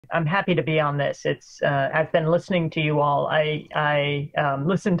I'm happy to be on this. It's I've been listening to you all. I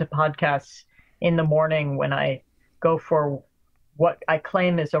listen to podcasts in the morning when I go for what I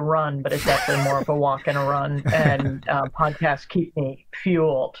claim is a run, but it's actually more of a walk and a run. And podcasts keep me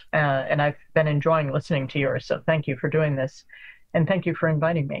fueled. And I've been enjoying listening to yours. So thank you for doing this, and thank you for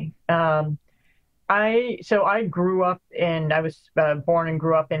inviting me. I grew up I was born and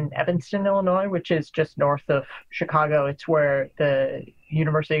grew up in Evanston, Illinois, which is just north of Chicago. It's where the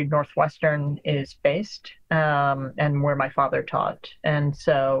University of Northwestern is based, and where my father taught. And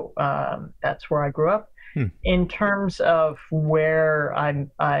so that's where I grew up. In terms of where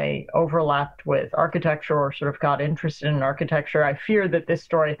I overlapped with architecture or sort of got interested in architecture, I fear that this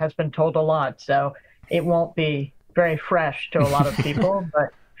story has been told a lot, so it won't be very fresh to a lot of people. But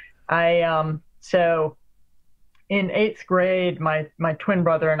so in eighth grade, my twin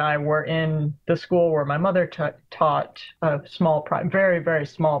brother and I were in the school where my mother taught, a small, very, very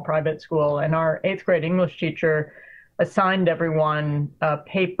small private school. And our eighth grade English teacher assigned everyone a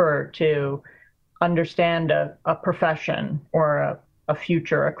paper to understand a profession or a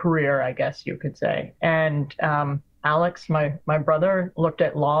future, a career, I guess you could say. And Alex, my brother, looked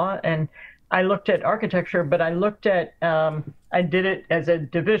at law, and I looked at architecture, but I did it as a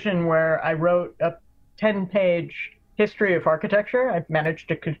division where I wrote a 10-page history of architecture. I managed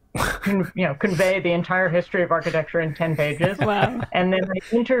to convey the entire history of architecture in 10 pages. Wow. And then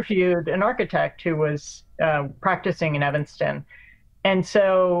I interviewed an architect who was practicing in Evanston. And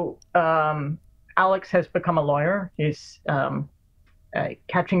so Alex has become a lawyer. He's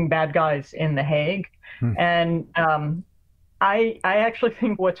catching bad guys in The Hague. And I actually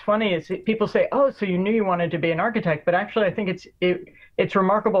think what's funny is people say, "Oh, so you knew you wanted to be an architect," but actually I think it's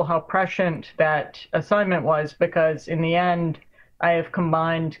remarkable how prescient that assignment was, because in the end I have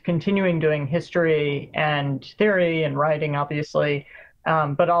combined continuing doing history and theory and writing, obviously,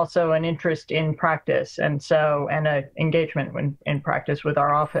 but also an interest in practice, and an engagement in practice with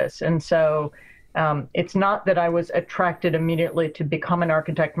our office. And so it's not that I was attracted immediately to become an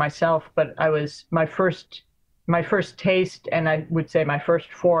architect myself, but my first taste, and I would say my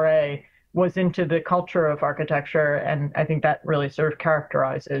first foray, was into the culture of architecture, and I think that really sort of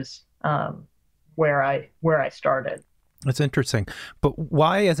characterizes where I started. That's interesting. But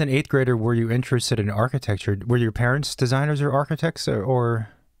why, as an eighth grader, were you interested in architecture? Were your parents designers or architects, or?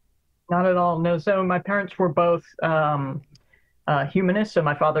 Not at all. No. So my parents were both humanists. So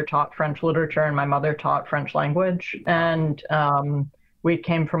my father taught French literature, and my mother taught French language, and we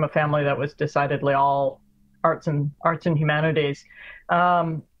came from a family that was decidedly all arts and humanities.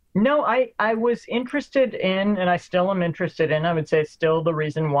 No, I was interested in, and I still am interested in, I would say still the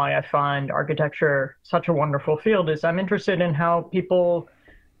reason why I find architecture such a wonderful field is I'm interested in how people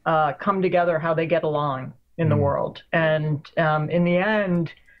come together, how they get along in the world. And in the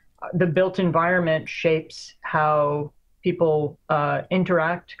end, the built environment shapes how people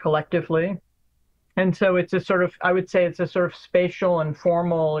interact collectively. And so it's I would say it's a sort of spatial and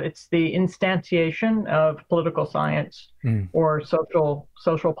formal, it's the instantiation of political science or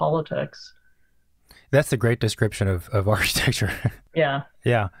social politics. That's a great description of architecture. Yeah.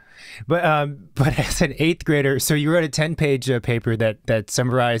 Yeah. But as an eighth grader, so you wrote a 10-page paper that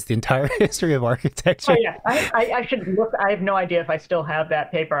summarized the entire history of architecture. Oh, yeah. I should look. I have no idea if I still have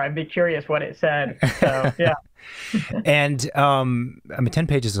that paper. I'd be curious what it said. So, yeah. And I mean, 10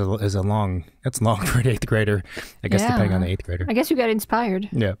 pages is a long. That's long for an eighth grader, I guess, depending on the eighth grader. I guess you got inspired.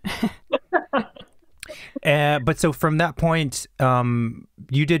 Yeah. But so from that point,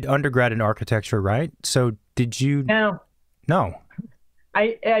 you did undergrad in architecture, right? So did you? No. No.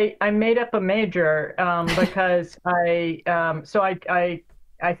 I made up a major because I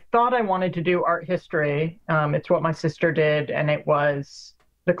thought I wanted to do art history. It's what my sister did, and it was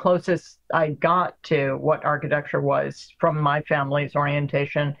the closest I got to what architecture was from my family's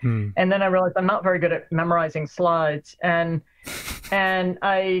orientation. And then I realized I'm not very good at memorizing slides, and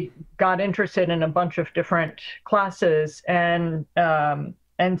I got interested in a bunch of different classes, and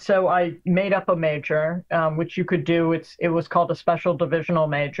so I made up a major, which you could do. It was called a special divisional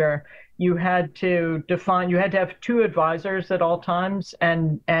major. You had to have two advisors at all times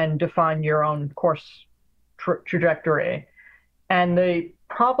and define your own course trajectory. And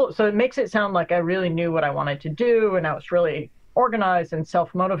so it makes it sound like I really knew what I wanted to do, and I was really organized and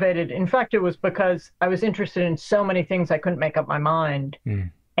self-motivated. In fact, it was because I was interested in so many things I couldn't make up my mind.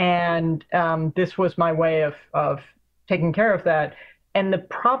 And this was my way of taking care of that. And the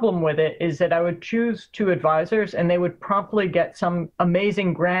problem with it is that I would choose two advisors, and they would promptly get some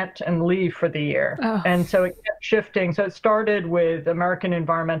amazing grant and leave for the year. Oh. And so it kept shifting. So it started with American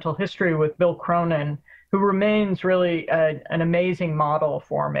environmental history with Bill Cronin, who remains really an amazing model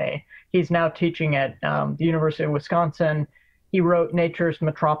for me. He's now teaching at the University of Wisconsin. He wrote Nature's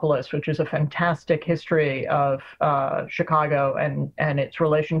Metropolis, which is a fantastic history of Chicago and its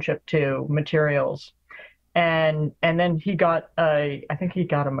relationship to materials. And then he got I think he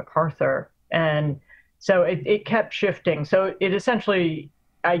got a MacArthur, and so it kept shifting. So it essentially,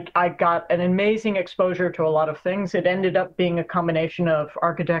 I got an amazing exposure to a lot of things. It ended up being a combination of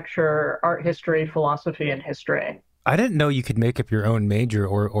architecture, art history, philosophy, and history. I didn't know you could make up your own major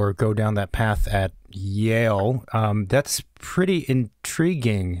or go down that path at Yale. That's pretty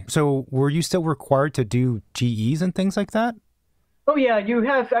intriguing. So were you still required to do GEs and things like that? Oh yeah, you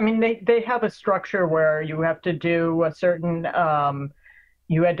have. I mean, they have a structure where you have to do a certain.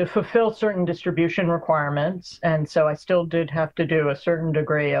 You had to fulfill certain distribution requirements, and so I still did have to do a certain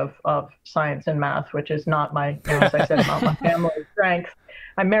degree of science and math, which is not my, as I said, not my family strength.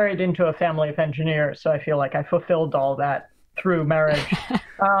 I married into a family of engineers, so I feel like I fulfilled all that through marriage.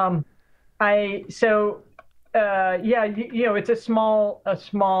 Yeah, it's a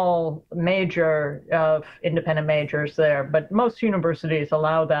small major of independent majors there, but most universities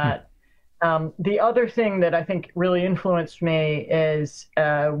allow that. The other thing that I think really influenced me is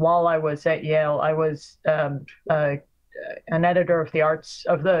while I was at Yale, I was an editor of the arts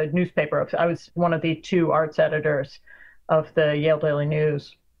of the newspaper. I was one of the two arts editors of the Yale Daily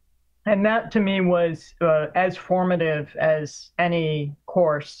News. And that to me was as formative as any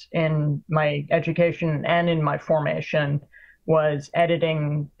course in my education and in my formation, was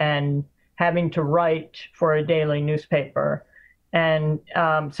editing and having to write for a daily newspaper. And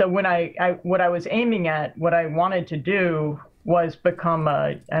so when what I was aiming at, what I wanted to do was become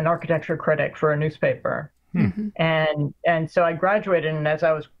an architecture critic for a newspaper. Mm-hmm. And so I graduated, and as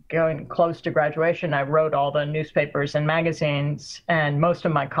I was going close to graduation, I wrote all the newspapers and magazines, and most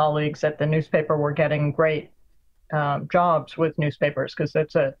of my colleagues at the newspaper were getting great jobs with newspapers, because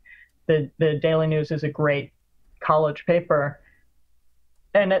the Daily News is a great college paper.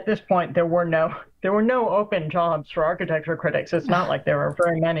 And at this point, there were no open jobs for architecture critics. It's not like there were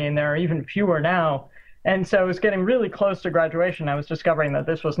very many, and there are even fewer now. And so I was getting really close to graduation. I was discovering that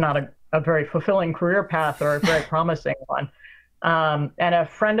this was not a very fulfilling career path or a very promising one. And a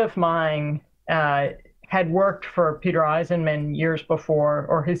friend of mine had worked for Peter Eisenman years before,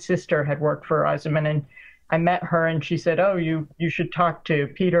 or his sister had worked for Eisenman. And I met her, and she said, "Oh, you should talk to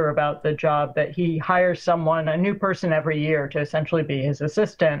Peter about the job that he hires someone, a new person every year, to essentially be his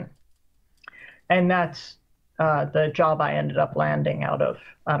assistant." And that's the job I ended up landing out of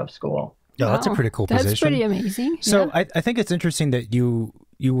school. Yeah, wow. That's a pretty cool position. That's pretty amazing. So yeah. I think it's interesting that you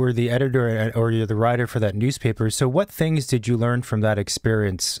were the editor or you're the writer for that newspaper. So what things did you learn from that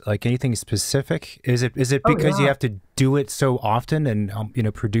experience? Like anything specific? Is it because you have to do it so often and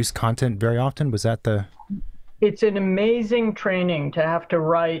produce content very often? Was that the... It's an amazing training to have to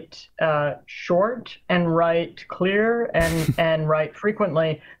write short and write clear and write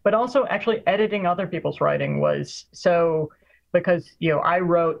frequently, but also actually editing other people's writing was so, because I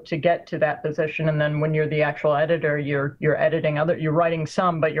wrote to get to that position, and then when you're the actual editor, you're you're writing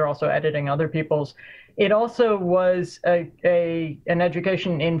some, but you're also editing other people's. It also was an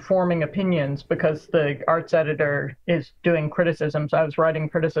education in forming opinions, because the arts editor is doing criticism. So I was writing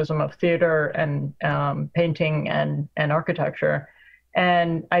criticism of theater and painting and architecture.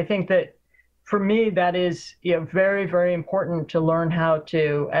 And I think that for me, that is very, very important to learn how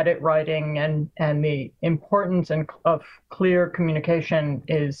to edit writing, and the importance of clear communication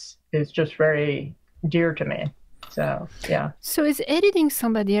is just very dear to me. So, yeah. So is editing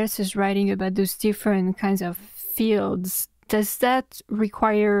somebody else's writing about those different kinds of fields, does that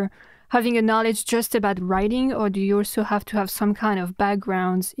require having a knowledge just about writing, or do you also have to have some kind of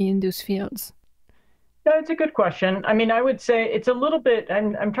backgrounds in those fields? No, it's a good question. I mean, I would say it's a little bit,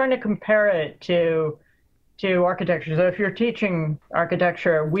 I'm trying to compare it to architecture. So if you're teaching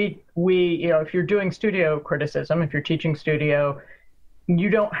architecture, we if you're doing studio criticism, if you're teaching studio, you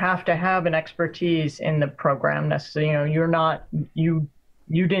don't have to have an expertise in the program necessarily. You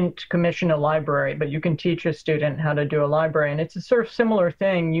didn't commission a library, but you can teach a student how to do a library. And it's a sort of similar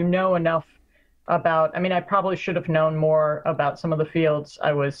thing. You know enough about, I mean, I probably should have known more about some of the fields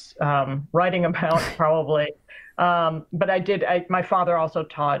I was writing about probably. But my father also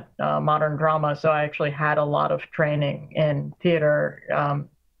taught modern drama. So I actually had a lot of training in theater,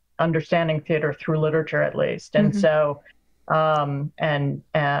 understanding theater through literature at least. And so,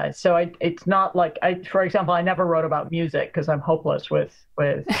 it's not like for example, I never wrote about music because I'm hopeless with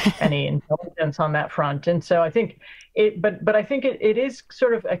any intelligence on that front. And so I think I think it is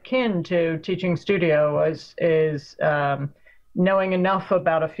sort of akin to teaching studio, is knowing enough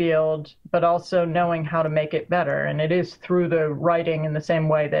about a field, but also knowing how to make it better. And it is through the writing in the same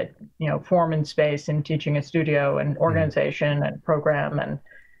way that, form and space and teaching a studio and organization and program and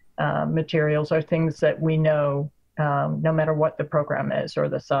materials are things that we know no matter what the program is or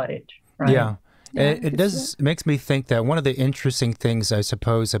the site. Right? Yeah. It makes me think that one of the interesting things, I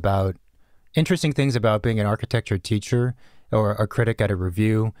suppose, about being an architecture teacher or a critic at a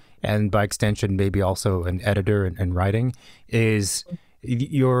review, and by extension, maybe also an editor and writing, is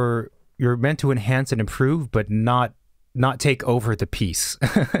you're meant to enhance and improve, but not take over the piece.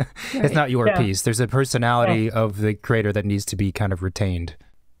 Right. It's not your piece. There's a personality of the creator that needs to be kind of retained.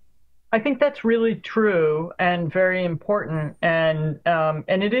 I think that's really true and very important, and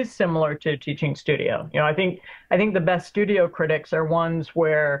it is similar to teaching studio. I think the best studio critics are ones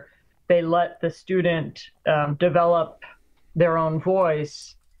where they let the student develop their own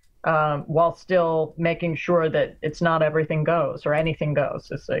voice while still making sure that it's not everything goes or anything goes,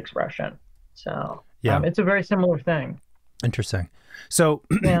 is the expression. So it's a very similar thing. Interesting. So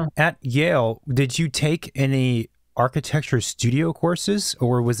at Yale, did you take any architecture studio courses,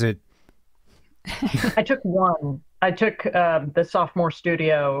 or was it? I took one. I took the sophomore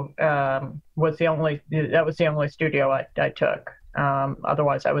studio. Was the only studio I took.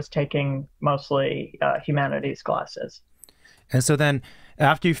 Otherwise, I was taking mostly humanities classes. And so then,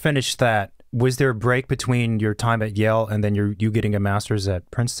 after you finished that, was there a break between your time at Yale and then you getting a master's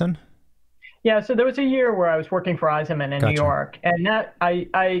at Princeton? Yeah, so there was a year where I was working for Eisenman in New York, and that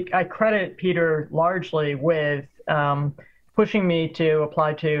I credit Peter largely with pushing me to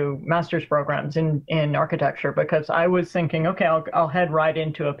apply to master's programs in architecture, because I was thinking, okay, I'll head right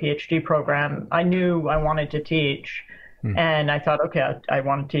into a PhD program. I knew I wanted to teach, and I thought, okay, I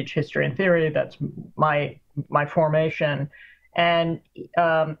want to teach history and theory. That's my formation. And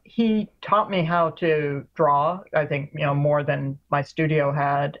he taught me how to draw, I think, more than my studio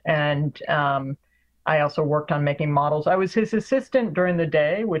had. And I also worked on making models. I was his assistant during the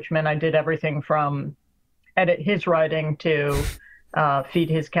day, which meant I did everything from edit his writing to feed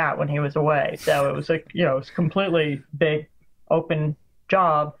his cat when he was away. So it was it was a completely big, open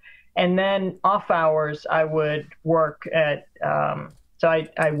job. And then off hours, I would work at, so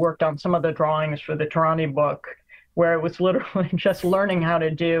I worked on some of the drawings for the Tarani book, where it was literally just learning how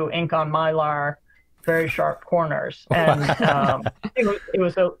to do ink on Mylar, very sharp corners. And it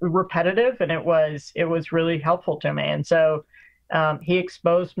was repetitive, and it was really helpful to me. And so he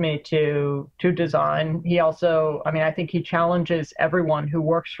exposed me to design. He also, I think he challenges everyone who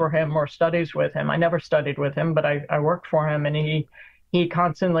works for him or studies with him. I never studied with him, but I worked for him, and he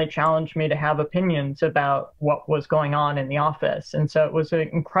constantly challenged me to have opinions about what was going on in the office. And so it was an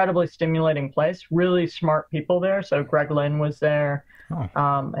incredibly stimulating place, really smart people there. So Greg Lynn was there,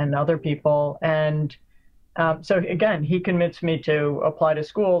 and other people. And so again, he convinced me to apply to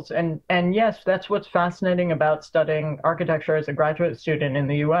schools. And yes, that's what's fascinating about studying architecture as a graduate student in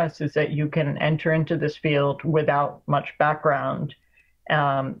the US, is that you can enter into this field without much background,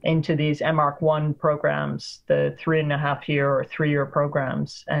 into these MArch-1 programs, the 3.5-year or 3-year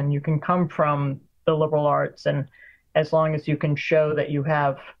programs. And you can come from the liberal arts, and as long as you can show that you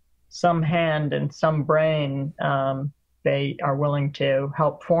have some hand and some brain, they are willing to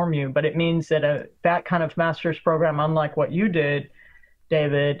help form you. But it means that that kind of master's program, unlike what you did,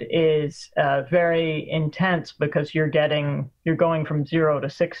 David, is very intense, because you're going from 0 to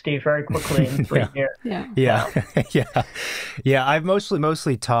 60 very quickly in 3 years. Yeah. I've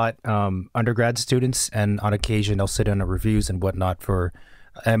mostly taught undergrad students, and on occasion I'll sit in on reviews and whatnot for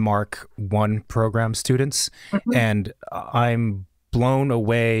MArch-1 program students, and I'm blown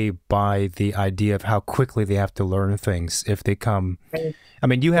away by the idea of how quickly they have to learn things if they come.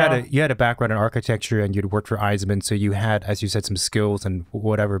 You had a background in architecture, and you'd worked for Eisenman, so you had, as you said, some skills and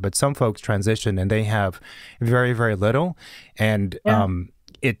whatever. But some folks transition and they have very, very little, and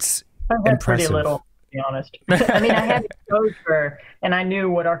it's impressive. Pretty little, to be honest. I had exposure, and I knew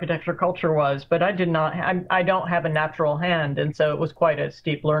what architecture culture was, but I did not. I don't have a natural hand, and so it was quite a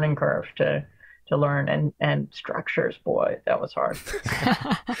steep learning curve to learn, and structures, boy, that was hard.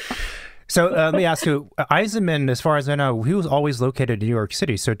 So let me ask you, Eisenman, as far as I know, he was always located in New York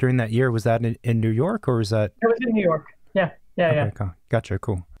City. So during that year, was that in New York, or was that? It was in New York. Yeah. Cool. Gotcha.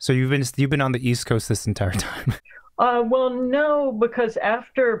 Cool. So you've been on the East Coast this entire time. Well, no, because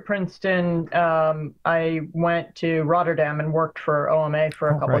after Princeton, I went to Rotterdam and worked for OMA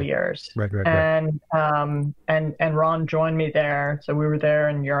for a couple of years. Right. And Ron joined me there, so we were there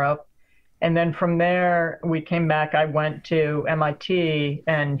in Europe. And then from there, we came back. I went to MIT,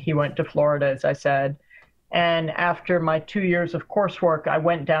 and he went to Florida, as I said. And after my 2 years of coursework, I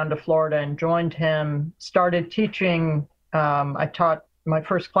went down to Florida and joined him, started teaching I taught my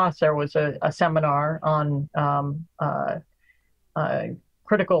first class there was a seminar on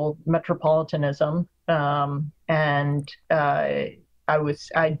critical metropolitanism, and I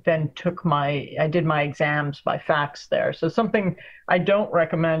then I did my exams by fax there. So something I don't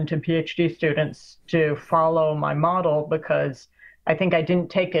recommend to PhD students to follow my model, because I think I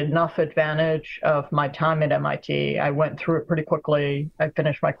didn't take enough advantage of my time at MIT. I went through it pretty quickly. I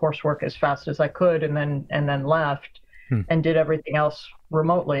finished my coursework as fast as I could, and then left and did everything else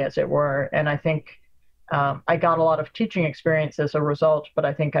remotely, as it were. And I think I got a lot of teaching experience as a result, but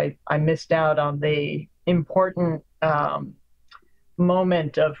I think I missed out on the important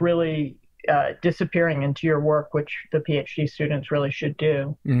moment of really disappearing into your work, which the PhD students really should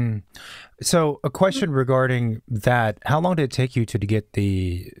do. So a question regarding that: how long did it take you to get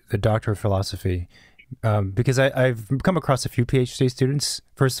the Doctor of Philosophy? Because I've come across a few PhD students.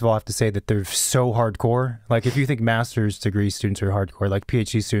 First of all, I have to say that they're so hardcore. Like, if you think master's degree students are hardcore, like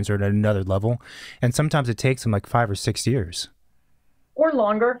PhD students are at another level. And sometimes it takes them like 5 or 6 years. Or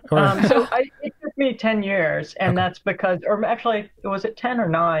longer. So it took me 10 years, and that's because, or actually, was it 10 or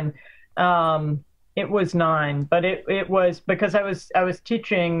 9? It was 9, but it was because I was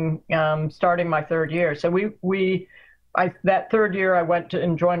teaching starting my 3rd year. So that 3rd year I went to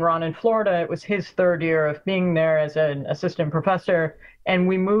and joined Ron in Florida. It was his 3rd year of being there as an assistant professor, and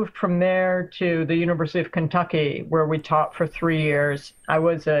we moved from there to the University of Kentucky, where we taught for 3 years. I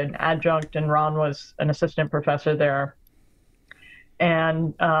was an adjunct, and Ron was an assistant professor there.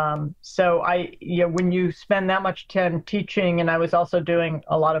 And so when you spend that much time teaching, and I was also doing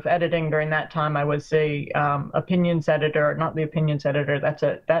a lot of editing during that time. I was the opinions editor, not the opinions editor.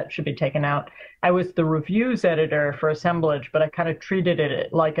 That should be taken out. I was the reviews editor for Assemblage, but I kind of treated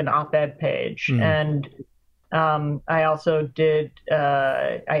it like an op-ed page. And I also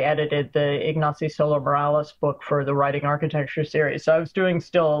I edited the Ignacio Soler Morales book for the Writing Architecture series. So I was doing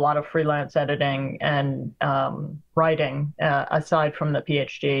still a lot of freelance editing and writing aside from the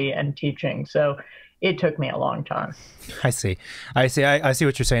PhD and teaching. So it took me a long time. I see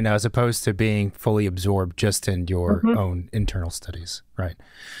what you're saying now, as opposed to being fully absorbed just in your own internal studies, right?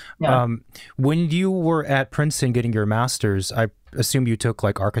 Yeah. When you were at Princeton getting your master's, I assume you took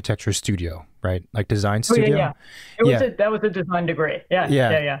like architecture studio, right? Like design studio? That was a design degree.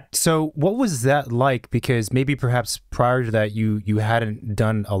 Yeah. So what was that like? Because maybe perhaps prior to that, you hadn't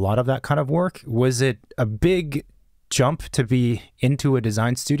done a lot of that kind of work. Was it a big jump to be into a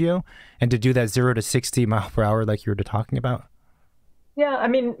design studio and to do that 0 to 60 mile per hour like you were talking about? Yeah, I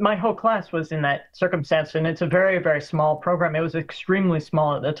mean, my whole class was in that circumstance, and it's a very, very small program. It was extremely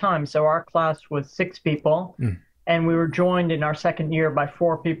small at the time. So our class was 6 people, and we were joined in our 2nd year by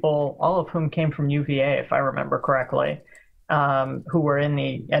 4 people, all of whom came from UVA, if I remember correctly, who were in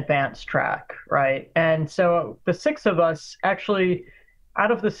the advanced track, right? And so the 6 of us actually, out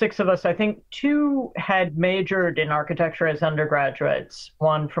of the 6 of us, I think 2 had majored in architecture as undergraduates,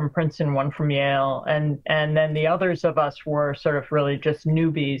 1 from Princeton, 1 from Yale, and then the others of us were sort of really just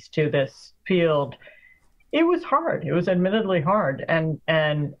newbies to this field. It was hard. It was admittedly hard, and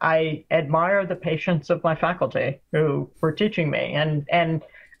I admire the patience of my faculty who were teaching me, and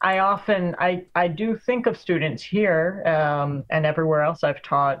I often do think of students here and everywhere else I've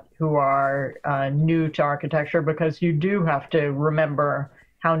taught who are new to architecture, because you do have to remember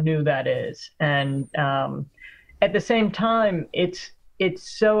how new that is. And at the same time, it's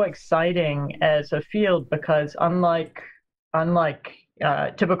so exciting as a field, because unlike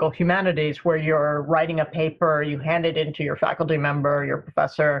typical humanities, where you're writing a paper, you hand it into your faculty member, your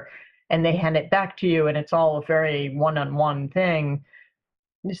professor, and they hand it back to you, and it's all a very one-on-one thing.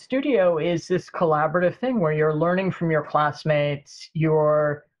 The studio is this collaborative thing where you're learning from your classmates,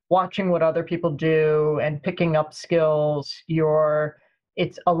 you're watching what other people do and picking up skills.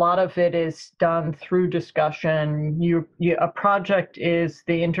 It's a lot of it is done through discussion. A project is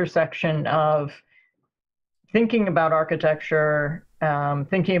the intersection of thinking about architecture,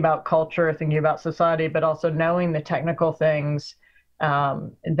 thinking about culture, thinking about society, but also knowing the technical things.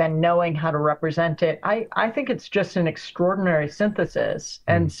 Then knowing how to represent it. I think it's just an extraordinary synthesis.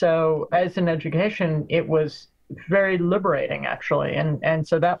 And so as an education, it was very liberating, actually. And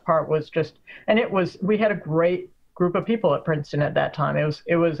so that part was just, and we had a great group of people at Princeton at that time.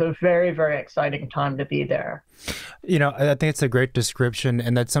 It was a very, very exciting time to be there. You know, I think it's a great description.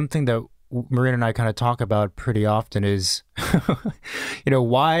 And that's something that Marina and I kind of talk about pretty often is,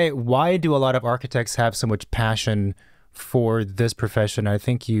 why do a lot of architects have so much passion for this profession? I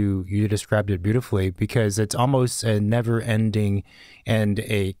think you described it beautifully, because it's almost a never-ending and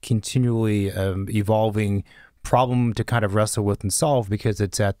a continually evolving problem to kind of wrestle with and solve, because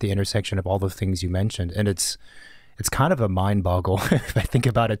it's at the intersection of all the things you mentioned. And it's it's kind of a mind boggle if I think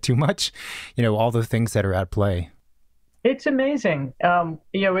about it too much, all the things that are at play. It's amazing.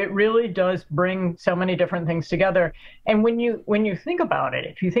 It really does bring so many different things together. And when you think about it,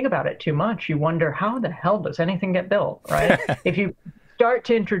 if you think about it too much, you wonder how the hell does anything get built, right? If you start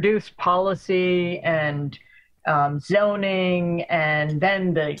to introduce policy and zoning, and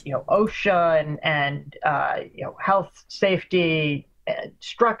then the OSHA and health, safety,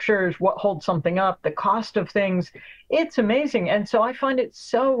 structures, what holds something up, the cost of things, it's amazing. And so I find it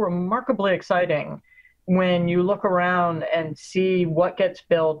so remarkably exciting when you look around and see what gets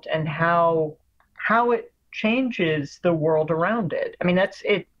built and how it changes the world around it. I mean,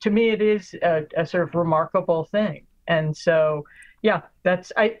 to me, it is a sort of remarkable thing. And so, yeah,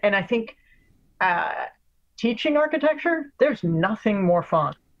 I think teaching architecture, there's nothing more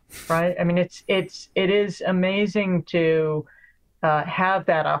fun, right? I mean, it is amazing to have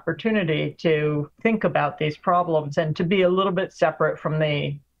that opportunity to think about these problems and to be a little bit separate from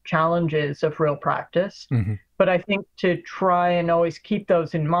the challenges of real practice. Mm-hmm. But I think to try and always keep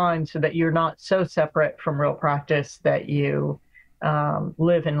those in mind so that you're not so separate from real practice that you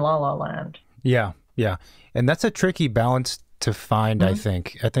live in la la land. Yeah. And that's a tricky balance to find,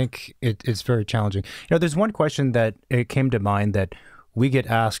 mm-hmm. I think it's very challenging. There's one question that it came to mind that we get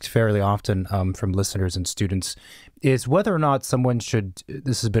asked fairly often from listeners and students is whether or not someone should,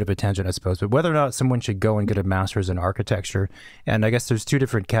 this is a bit of a tangent, I suppose, but whether or not someone should go and get a master's in architecture. And I guess there's two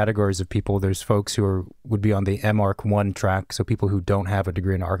different categories of people. There's folks who would be on the MArch 1 track, so people who don't have a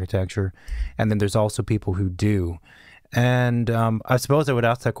degree in architecture. And then there's also people who do. And I suppose I would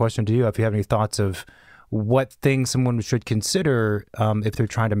ask that question to you if you have any thoughts of what things someone should consider if they're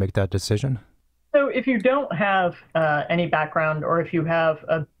trying to make that decision. So if you don't have any background, or if you have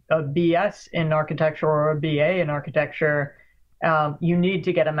a BS in architecture or a BA in architecture, you need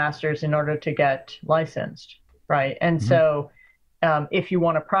to get a master's in order to get licensed, right? And mm-hmm. so if you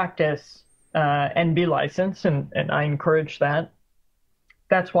want to practice and be licensed, and I encourage that,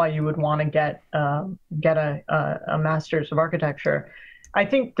 that's why you would want to get a master's of architecture. I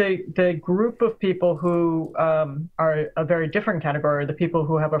think the group of people who are a very different category are the people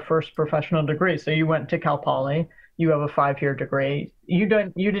who have a first professional degree. So you went to Cal Poly, you have a 5-year degree. You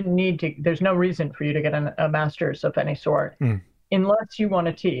didn't need to, there's no reason for you to get a master's of any sort, unless you want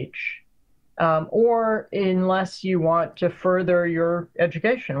to teach, or unless you want to further your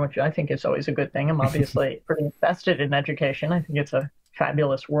education, which I think is always a good thing. I'm obviously pretty invested in education. I think it's a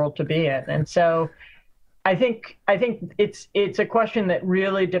fabulous world to be in. And so I think it's a question that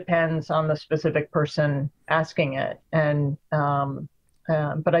really depends on the specific person asking it, and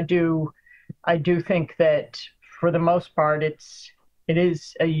but I do think that for the most part it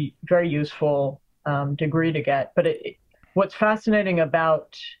is a very useful degree to get. But what's fascinating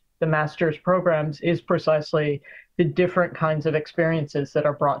about the master's programs is precisely the different kinds of experiences that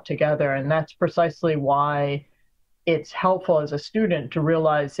are brought together, and that's precisely why it's helpful as a student to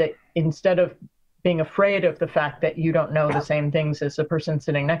realize that instead of being afraid of the fact that you don't know the same things as the person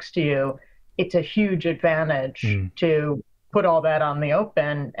sitting next to you, it's a huge advantage to put all that on the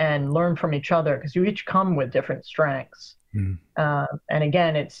open and learn from each other, because you each come with different strengths. And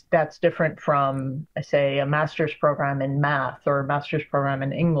again, that's different from, say, a master's program in math or a master's program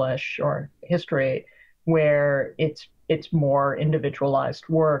in English or history, where it's more individualized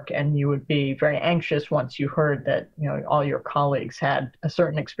work, and you would be very anxious once you heard that all your colleagues had a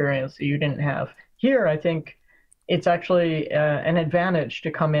certain experience that you didn't have. Here, I think it's actually an advantage to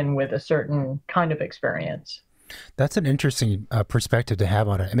come in with a certain kind of experience. That's an interesting perspective to have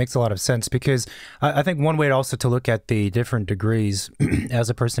on it. It makes a lot of sense, because I think one way also to look at the different degrees as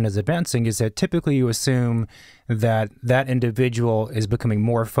a person is advancing is that typically you assume that that individual is becoming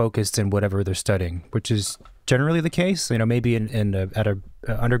more focused in whatever they're studying, which is generally the case. Maybe at an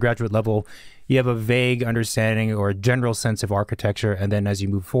undergraduate level, you have a vague understanding or a general sense of architecture, and then as you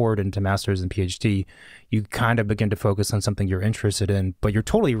move forward into master's and PhD, you kind of begin to focus on something you're interested in. But you're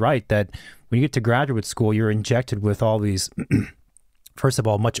totally right that when you get to graduate school, you're injected with all these, first of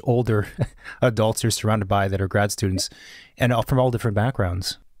all, much older adults you're surrounded by that are grad students, and from all different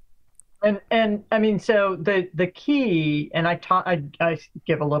backgrounds. And I mean, so the key, and I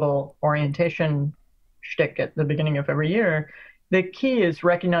give a little orientation shtick at the beginning of every year. The key is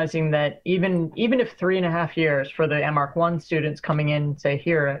recognizing that even if 3.5 years for the MArch 1 students coming in, say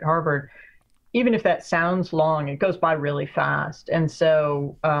here at Harvard, even if that sounds long, it goes by really fast. And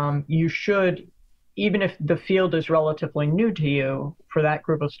so you should, even if the field is relatively new to you, for that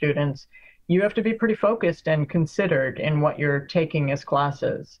group of students, you have to be pretty focused and considered in what you're taking as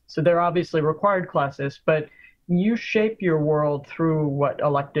classes. So they're obviously required classes, but you shape your world through what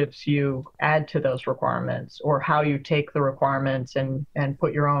electives you add to those requirements, or how you take the requirements and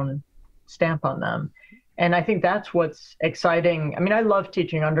put your own stamp on them. And I think that's what's exciting. I mean, I love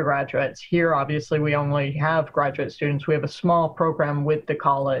teaching undergraduates. Here, obviously, we only have graduate students. We have a small program with the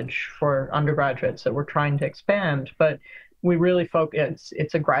college for undergraduates that we're trying to expand, but we really focus,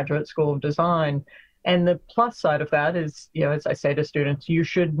 it's a graduate school of design. And the plus side of that is, as I say to students, you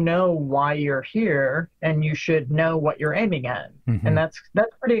should know why you're here, and you should know what you're aiming at. Mm-hmm. And that's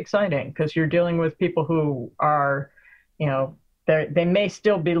pretty exciting, because you're dealing with people who are, they may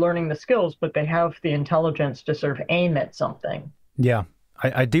still be learning the skills, but they have the intelligence to sort of aim at something. Yeah,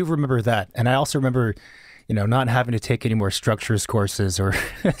 I do remember that. And I also remember, not having to take any more structures courses or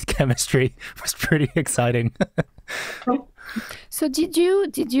chemistry was pretty exciting. So did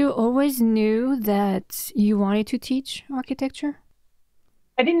you always knew that you wanted to teach architecture?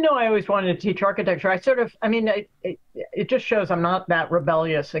 I didn't know I always wanted to teach architecture. It just shows I'm not that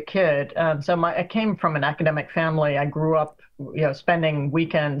rebellious a kid. I came from an academic family. I grew up, spending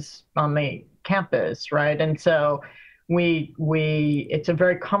weekends on the campus, right? And so it's a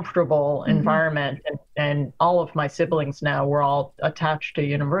very comfortable environment, and all of my siblings now, we're all attached to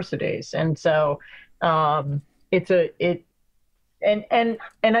universities. And so and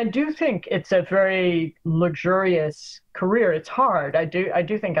I do think it's a very luxurious career. It's hard. I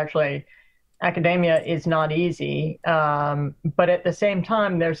do think actually academia is not easy. But at the same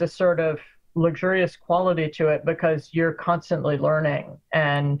time, there's a sort of luxurious quality to it, because you're constantly learning,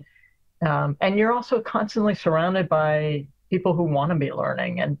 and you're also constantly surrounded by people who want to be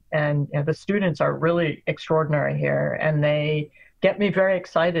learning, and the students are really extraordinary here, and they get me very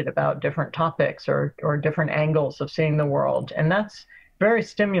excited about different topics or different angles of seeing the world. And that's very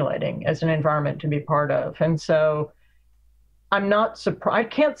stimulating as an environment to be part of. And so I'm not surprised. I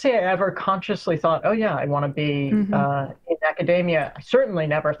can't say I ever consciously thought, oh yeah, I want to be in academia. I certainly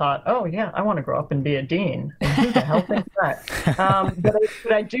never thought, oh yeah, I want to grow up and be a dean. And who the hell thinks that?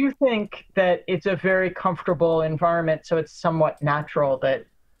 But I do think that it's a very comfortable environment. So it's somewhat natural that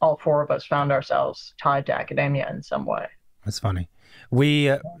all four of us found ourselves tied to academia in some way. That's funny.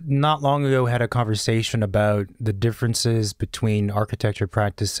 We not long ago had a conversation about the differences between architecture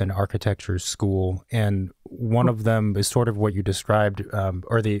practice and architecture school, and one of them is sort of what you described,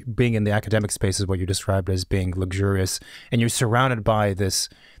 or the being in the academic space is what you described as being luxurious, and you're surrounded by this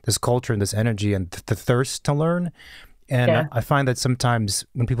culture and this energy and the thirst to learn. And yeah. I find that sometimes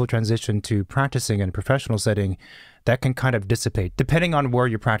when people transition to practicing in a professional setting, that can kind of dissipate, depending on where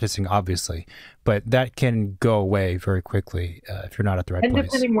you're practicing, obviously. But that can go away very quickly if you're not at the right place. And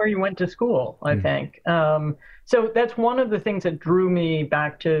depending where you went to school, I think. So that's one of the things that drew me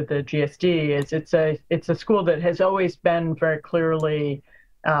back to the GSD. Is it's a school that has always been very clearly,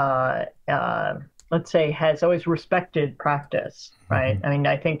 let's say, has always respected practice, right? I mean,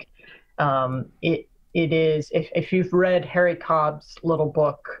 I think it is, if you've read Harry Cobb's little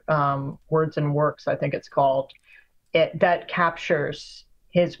book, Words and Works, I think it's called, that captures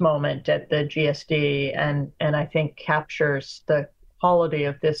his moment at the GSD, and I think captures the quality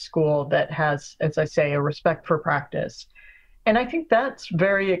of this school that has, as I say, a respect for practice. And I think that's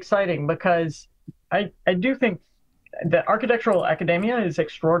very exciting, because I do think the architectural academia is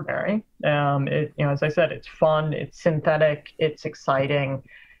extraordinary. As I said, it's fun, it's synthetic, it's exciting.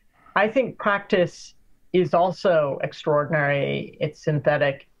 I think practice is also extraordinary, it's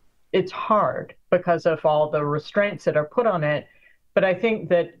synthetic. It's hard because of all the restraints that are put on it. But I think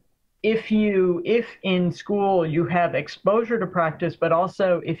that if in school you have exposure to practice, but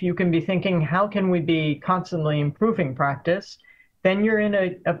also if you can be thinking, how can we be constantly improving practice, then you're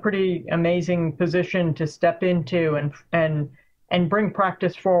in a pretty amazing position to step into and bring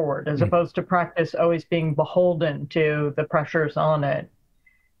practice forward, as opposed to practice always being beholden to the pressures on it.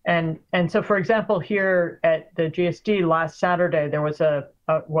 And so, for example, here at the GSD last Saturday, there was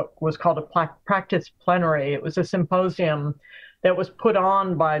what was called a practice plenary. It was a symposium that was put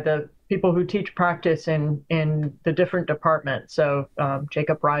on by the people who teach practice in the different departments. So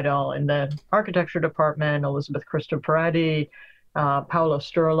Jacob Rydell in the architecture department, Elizabeth Cristoforetti, Paolo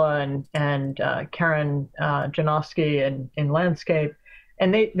Sturla, and Karen Janowski in landscape.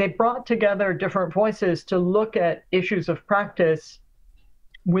 And they brought together different voices to look at issues of practice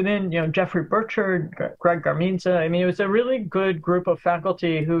within, Jeffrey Burchard, Greg Garminza. I mean, it was a really good group of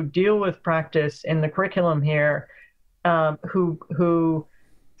faculty who deal with practice in the curriculum here, who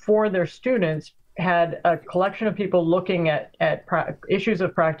for their students had a collection of people looking at issues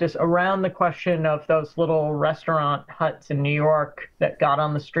of practice around the question of those little restaurant huts in New York that got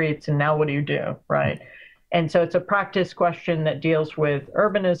on the streets, and now what do you do, right? And so it's a practice question that deals with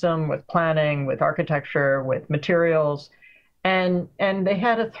urbanism, with planning, with architecture, with materials. And they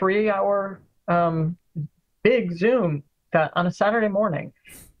had a 3-hour big Zoom on a Saturday morning.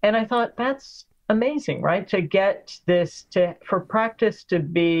 And I thought, that's amazing, right? To get this, for practice to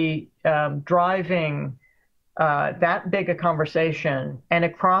be driving that big a conversation, and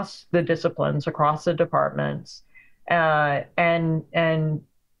across the disciplines, across the departments, and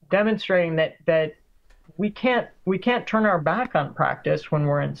demonstrating that we can't turn our back on practice when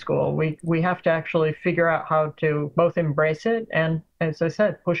we're in school. We have to actually figure out how to both embrace it and, as I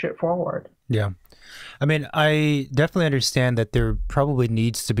said, push it forward. Yeah. I mean, I definitely understand that there probably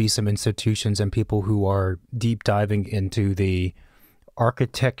needs to be some institutions and people who are deep diving into the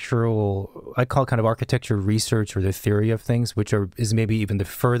architectural, I call it kind of architecture research or the theory of things, which is maybe even the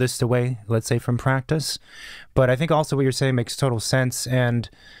furthest away, let's say, from practice. But I think also what you're saying makes total sense. And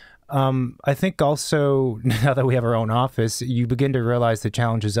I think also, now that we have our own office, you begin to realize the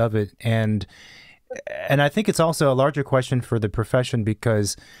challenges of it. And I think it's also a larger question for the profession,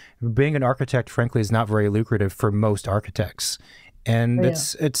 because being an architect, frankly, is not very lucrative for most architects. And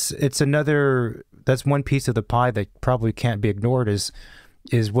it's another, that's one piece of the pie that probably can't be ignored, is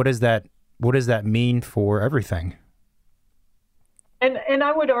what does that mean for everything? And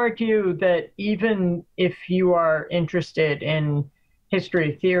I would argue that even if you are interested in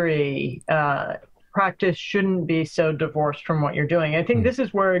history theory, practice shouldn't be so divorced from what you're doing. I think this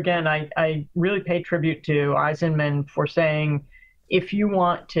is where, again, I really pay tribute to Eisenman for saying, if you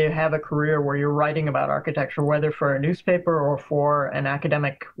want to have a career where you're writing about architecture, whether for a newspaper or for an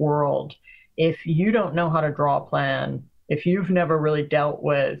academic world, if you don't know how to draw a plan, if you've never really dealt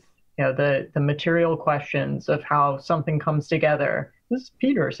with, the material questions of how something comes together, this is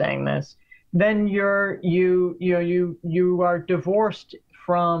Peter saying this, then you are divorced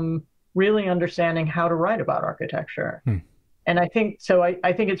from really understanding how to write about architecture. And I think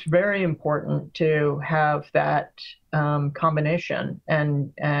it's very important to have that combination,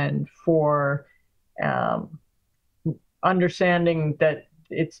 and for understanding that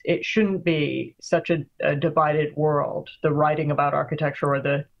it shouldn't be such a divided world, the writing about architecture, or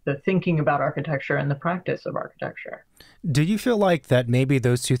the thinking about architecture and the practice of architecture. Do you feel like that maybe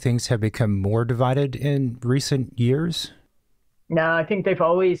those two things have become more divided in recent years? No, I think they've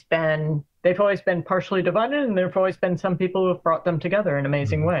always been partially divided, and there've always been some people who have brought them together in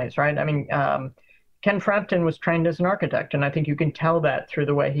amazing ways, right? I mean, Ken Frampton was trained as an architect, and I think you can tell that through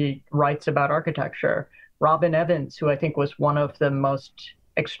the way he writes about architecture. Robin Evans, who I think was one of the most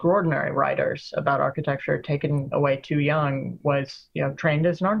extraordinary writers about architecture, taken away too young, was trained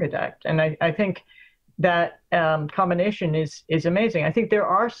as an architect. And I think that combination is amazing. I think there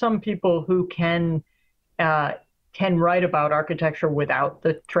are some people who can write about architecture without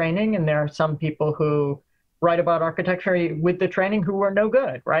the training, and there are some people who write about architecture with the training who are no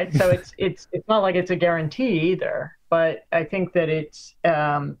good, right? So it's not like it's a guarantee either. But I think that it's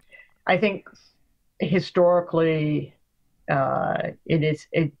I think historically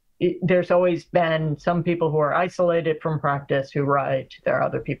there's always been some people who are isolated from practice who write. There are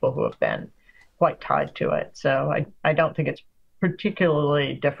other people who have been quite tied to it. So I don't think it's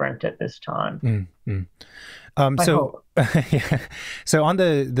particularly different at this time. So on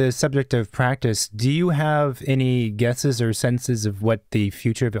the subject of practice, do you have any guesses or senses of what the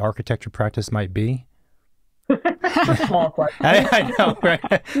future of architecture practice might be? A small question. I know, right?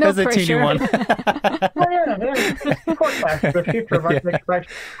 No That's a teeny one. Forecast the future of architecture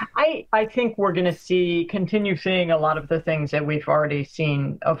practice. I think we're going to continue seeing a lot of the things that we've already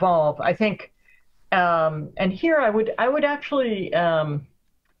seen evolve. I think, and here I would actually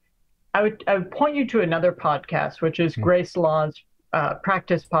I would point you to another podcast, which is Grace Law's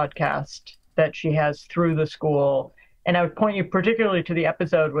practice podcast that she has through the school. And I would point you particularly to the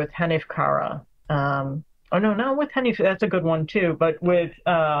episode with Hanif Kara. Oh, no, not with Hanif. That's a good one, too. But with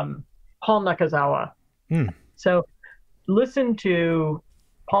Paul Nakazawa. So listen to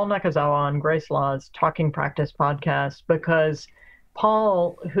Paul Nakazawa on Grace Law's Talking Practice podcast, because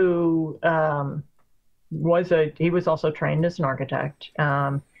Paul, who was also trained as an architect,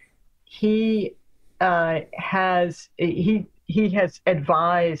 he has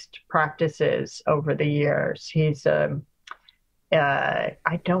advised practices over the years. He's I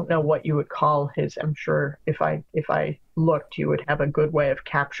don't know what you would call his. I'm sure if I looked, you would have a good way of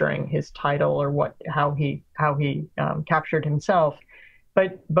capturing his title or how he captured himself.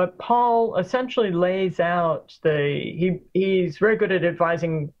 But Paul essentially lays out he's very good at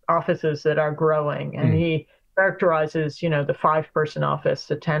advising offices that are growing, and he characterizes, the 5-person office,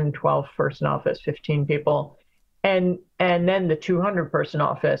 the 10, 12-person office, 15 people, and then the 200-person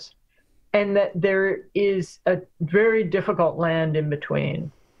office. and that there is a very difficult land in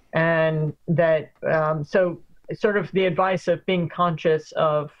between. And that, so sort of the advice of being conscious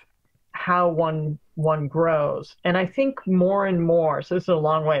of how one grows. And I think more and more, so this is a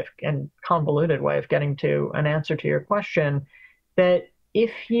long way and convoluted way of getting to an answer to your question, that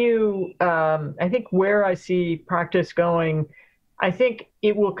if you, I think where I see practice going, I think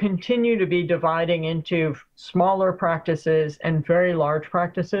it will continue to be dividing into smaller practices and very large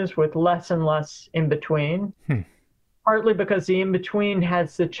practices with less and less in between. Partly because the in-between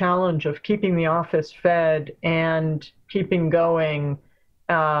has the challenge of keeping the office fed and keeping going,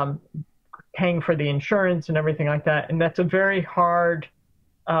 paying for the insurance and everything like that. And that's a very hard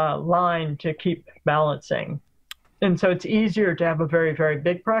line to keep balancing. And so it's easier to have a very, very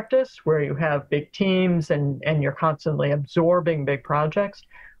big practice where you have big teams and you're constantly absorbing big projects,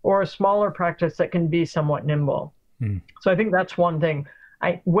 or a smaller practice that can be somewhat nimble. So I think that's one thing.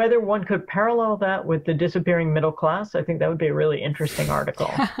 Whether one could parallel that with the disappearing middle class, I think that would be a really interesting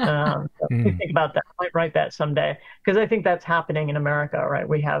article. So think about that. I might write that someday, because I think that's happening in America, right?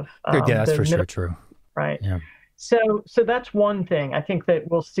 We have yeah, that's for sure true. Right. Yeah. So that's one thing. I think that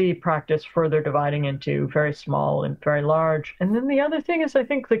we'll see practice further dividing into very small and very large. And then the other thing is, I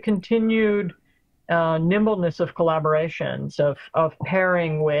think the continued nimbleness of collaborations, of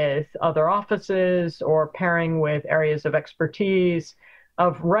pairing with other offices or pairing with areas of expertise,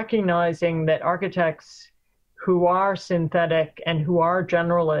 of recognizing that architects who are synthetic and who are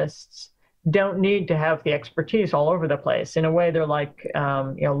generalists don't need to have the expertise all over the place. In a way, they're like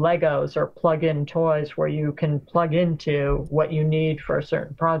Legos or plug-in toys, where you can plug into what you need for a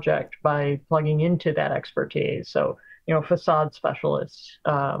certain project by plugging into that expertise. So, facade specialists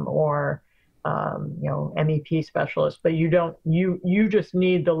or MEP specialists, but you just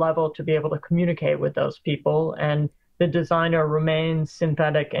need the level to be able to communicate with those people, and the designer remains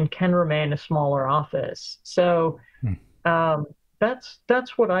synthetic and can remain a smaller office. So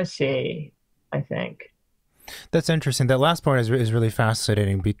that's what I see, I think. That's interesting. That last point is really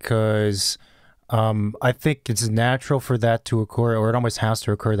fascinating, because I think it's natural for that to occur, or it almost has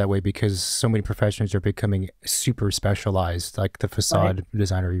to occur that way, because so many professions are becoming super specialized, like the facade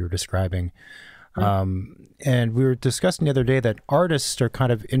designer you were describing. And we were discussing the other day that artists are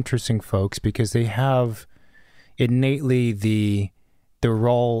kind of interesting folks, because they have innately the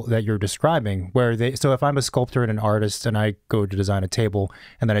role that you're describing, so if I'm a sculptor and an artist and I go to design a table,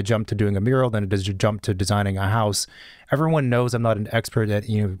 and then I jump to doing a mural, then it does jump to designing a house, everyone knows I'm not an expert at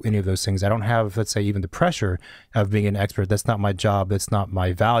any of those things. I don't have, let's say, even the pressure of being an expert. That's not my job. That's not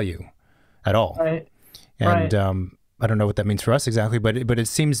my value at all. Right. And I don't know what that means for us exactly, but it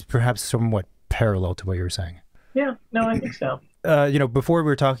seems perhaps somewhat parallel to what you were saying. Yeah, no, I think so. Before we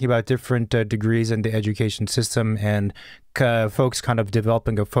were talking about different degrees in the education system, and folks kind of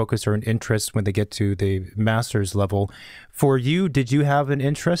developing a focus or an interest when they get to the master's level. For you, did you have an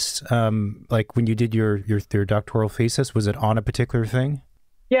interest? Like when you did your doctoral thesis, was it on a particular thing?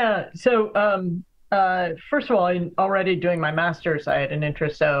 Yeah. So first of all, already doing my master's, I had an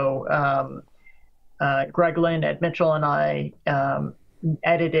interest. So Greg Lynn at Mitchell and I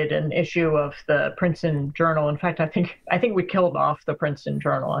edited an issue of the Princeton Journal. In fact, I think we killed off the Princeton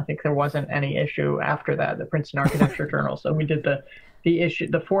Journal. I think there wasn't any issue after that, the Princeton Architecture Journal. So we did the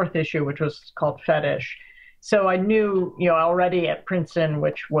fourth issue, which was called Fetish. So I knew, already at Princeton,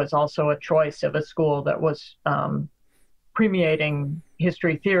 which was also a choice of a school that was premiating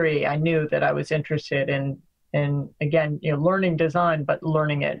history theory, I knew that I was interested in again, learning design, but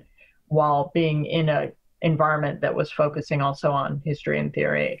learning it while being in a environment that was focusing also on history and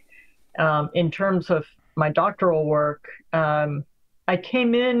theory. In terms of my doctoral work, I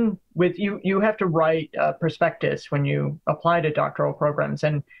came in with, you have to write a prospectus when you apply to doctoral programs.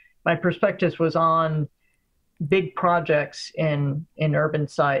 And my prospectus was on big projects in urban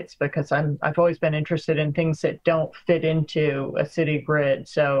sites, because I've always been interested in things that don't fit into a city grid.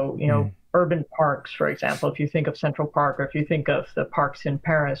 So, urban parks, for example, if you think of Central Park, or if you think of the parks in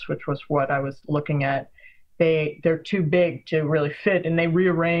Paris, which was what I was looking at, they're too big to really fit, and they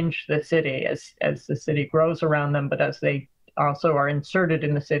rearrange the city as the city grows around them, but as they also are inserted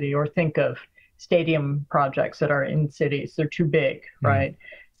in the city. Or think of stadium projects that are in cities, they're too big, right?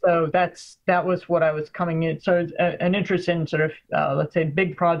 So that was what I was coming in. So an interest in sort of, let's say,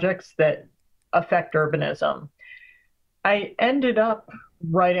 big projects that affect urbanism. I ended up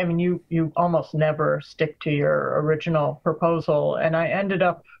you almost never stick to your original proposal, and I ended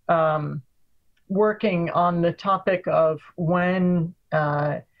up working on the topic of when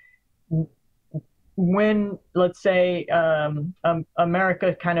let's say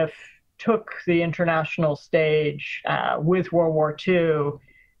America kind of took the international stage with World War II,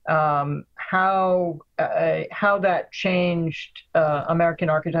 how that changed American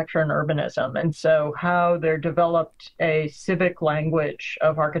architecture and urbanism, and so how there developed a civic language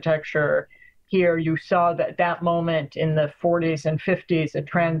of architecture. Here, you saw that moment in the 40s and 50s, a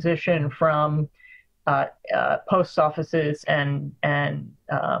transition from post offices and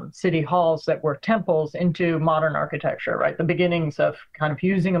city halls that were temples into modern architecture, right? The beginnings of kind of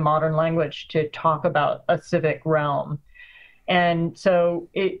using a modern language to talk about a civic realm. And so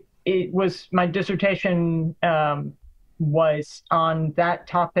it was my dissertation was on that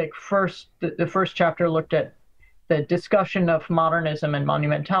topic. First, the first chapter looked at the discussion of modernism and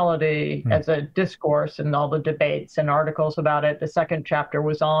monumentality as a discourse and all the debates and articles about it. The second chapter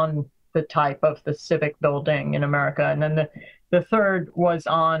was on the type of the civic building in America. And then the third was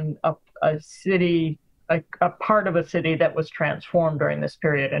on a city, a part of a city that was transformed during this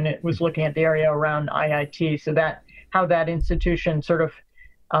period. And it was looking at the area around IIT. So that how that institution sort of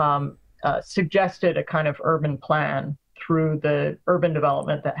suggested a kind of urban plan through the urban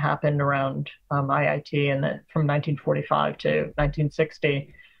development that happened around IIT and from 1945 to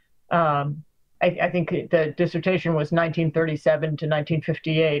 1960. I think the dissertation was 1937 to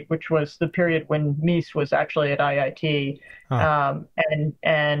 1958, which was the period when Mies was actually at IIT,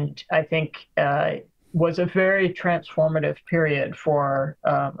 and I think was a very transformative period for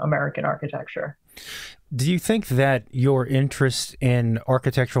American architecture. Do you think that your interest in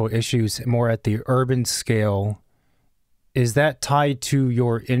architectural issues more at the urban scale, is that tied to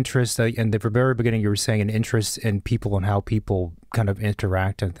your interest in the very beginning? You were saying an interest in people and how people kind of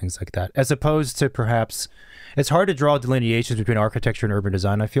interact and things like that, as opposed to perhaps, it's hard to draw delineations between architecture and urban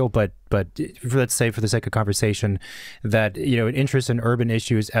design, I feel, but let's say for the sake of conversation that, you know, an interest in urban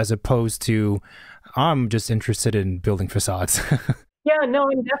issues as opposed to, I'm just interested in building facades. Yeah, no,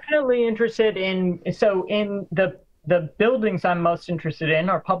 I'm definitely interested in, so in the buildings I'm most interested in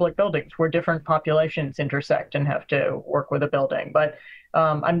are public buildings where different populations intersect and have to work with a building. But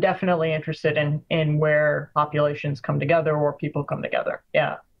I'm definitely interested in where populations come together or people come together.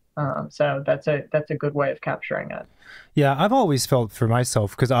 Yeah. So that's a good way of capturing it. Yeah, I've always felt for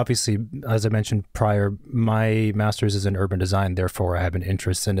myself, because obviously, as I mentioned prior, my master's is in urban design, therefore I have an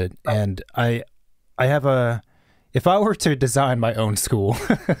interest in it. And I have if I were to design my own school,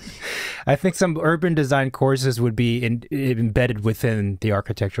 I think some urban design courses would be embedded within the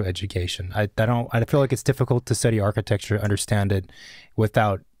architectural education. I feel like it's difficult to study architecture, understand it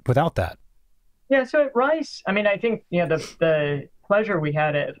without that. Yeah, so at Rice, I mean, I think, you know, the pleasure we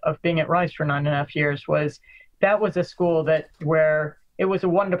had of being at Rice for 9.5 years was that was a school where it was a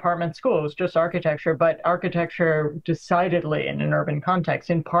one-department school. It was just architecture, but architecture decidedly in an urban context,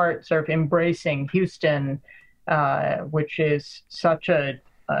 in part sort of embracing Houston, which is such a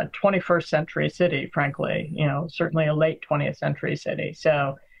 21st century city, frankly, you know, certainly a late 20th century city.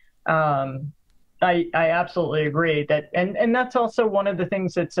 So I absolutely agree that, and that's also one of the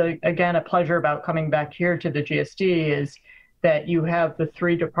things that's, again, a pleasure about coming back here to the GSD is that you have the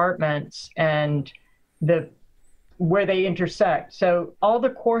three departments and where they intersect. So all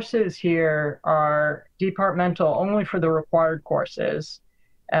the courses here are departmental only for the required courses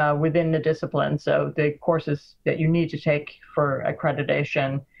within the discipline. So the courses that you need to take for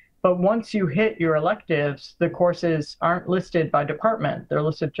accreditation. But once you hit your electives, the courses aren't listed by department. They're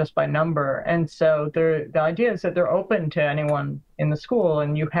listed just by number. And so the idea is that they're open to anyone in the school,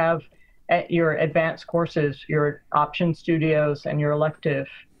 and you have at your advanced courses, your option studios and your elective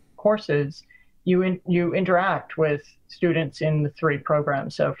courses, you interact with students in the three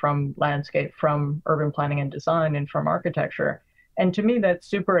programs. So from landscape, from urban planning and design, and from architecture. And to me, that's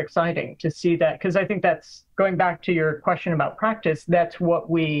super exciting to see that, because I think that's going back to your question about practice. That's what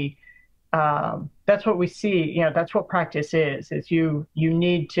we see. You know, that's what practice is you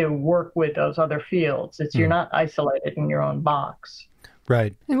need to work with those other fields. It's you're not isolated in your own box.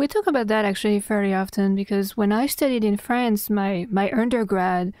 Right. And we talk about that actually very often, because when I studied in France, my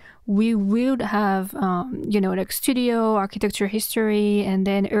undergrad, we would have, you know, like studio, architecture history, and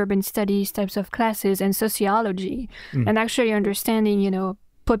then urban studies types of classes and sociology, and actually understanding, you know,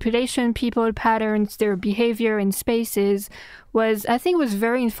 population, people, patterns, their behavior in spaces I think was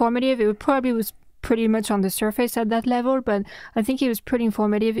very informative. It probably was pretty much on the surface at that level, but I think it was pretty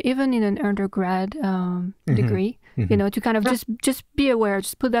informative, even in an undergrad degree. You know, to kind of just be aware,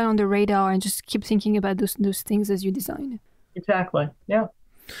 just put that on the radar, and just keep thinking about those things as you design. Exactly. Yeah.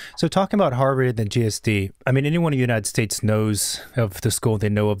 So talking about Harvard and GSD, I mean, anyone in the United States knows of the school. They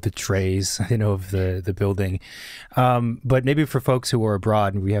know of the trays. They know of the building. But maybe for folks who are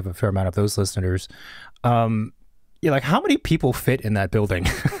abroad, and we have a fair amount of those listeners, Yeah, like how many people fit in that building?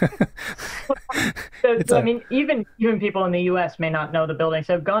 I mean, even people in the U.S. may not know the building.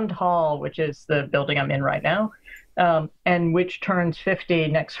 So Gund Hall, which is the building I'm in right now, and which turns 50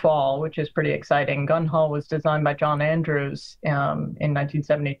 next fall, which is pretty exciting. Gund Hall was designed by John Andrews in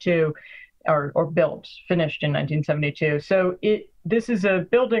 1972, or finished in 1972. So this is a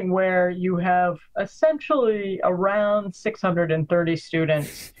building where you have essentially around 630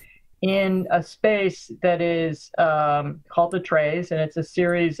 students in a space that is called the Trays, and it's a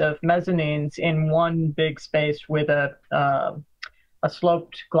series of mezzanines in one big space with a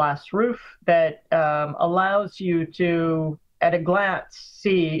sloped glass roof that allows you to, at a glance,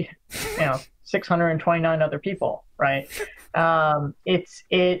 see, 629 other people, right? It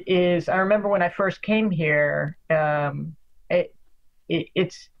is. I remember when I first came here,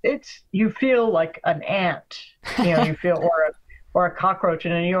 it's you feel like an ant, you feel, or a cockroach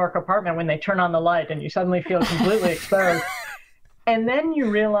in a New York apartment when they turn on the light and you suddenly feel completely exposed. And then you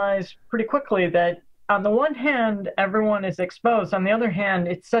realize pretty quickly that on the one hand, everyone is exposed. On the other hand,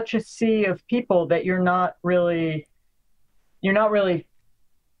 it's such a sea of people that you're not really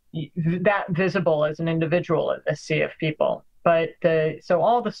that visible as an individual, a sea of people. But so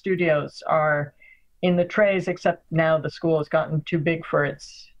all the studios are in the Trays, except now the school has gotten too big for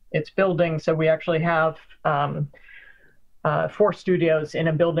its building. So we actually have 4 studios in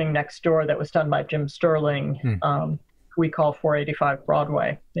a building next door that was done by Jim Sterling. We call 485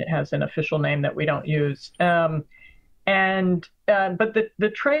 Broadway. It has an official name that we don't use. But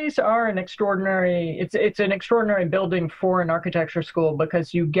the Trays are an extraordinary. It's an extraordinary building for an architecture school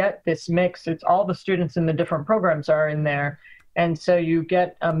because you get this mix. It's all the students in the different programs are in there, and so you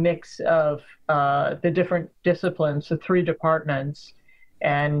get a mix of the different disciplines, the 3 departments.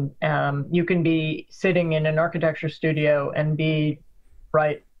 And you can be sitting in an architecture studio and be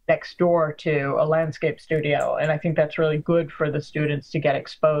right next door to a landscape studio. And I think that's really good for the students to get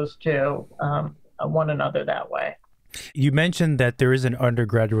exposed to one another that way. You mentioned that there is an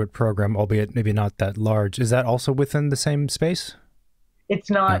undergraduate program, albeit maybe not that large. Is that also within the same space? It's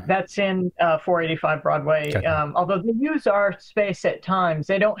not. That's in 485 Broadway. Okay. Although they use our space at times,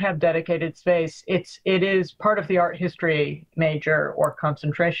 they don't have dedicated space. It is part of the art history major, or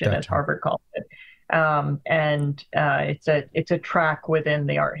concentration, Gotcha. as Harvard calls it. It's a track within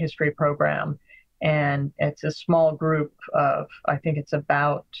the art history program, and it's a small group of, I think it's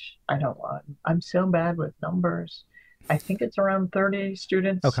about, I'm so bad with numbers. I think it's around 30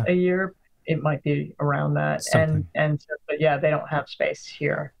 students a year. It might be around that. But yeah, they don't have space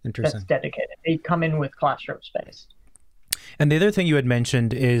here that's dedicated. They come in with classroom space. And the other thing you had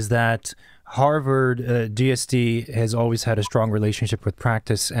mentioned is that Harvard GSD has always had a strong relationship with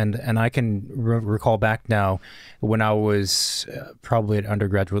practice. And I can recall back now when I was probably at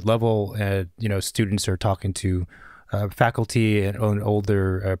undergraduate level, students are talking to faculty and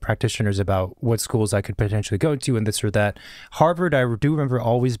older practitioners about what schools I could potentially go to and this or that. Harvard, I do remember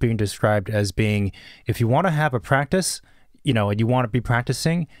always being described as being, if you want to have a practice, and you want to be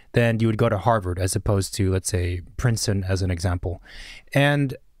practicing, then you would go to Harvard as opposed to, let's say, Princeton as an example.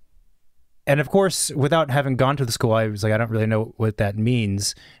 And of course, without having gone to the school, I was like, I don't really know what that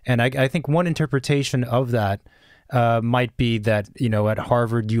means. And I think one interpretation of that might be that, at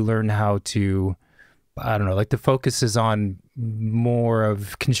Harvard, you learn how to, I don't know, like the focus is on more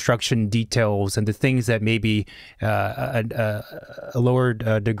of construction details and the things that maybe a lower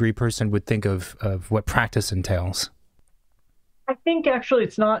degree person would think of what practice entails. I think actually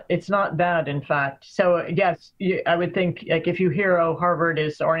it's not that, in fact. So yes, I would think, like, if you hear, Harvard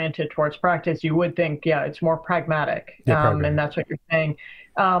is oriented towards practice, you would think, yeah, it's more pragmatic. And that's what you're saying.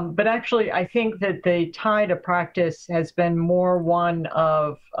 But actually, I think that the tie to practice has been more one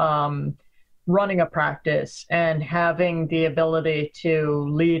of running a practice and having the ability to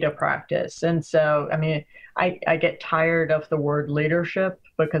lead a practice. And so, I mean, I get tired of the word leadership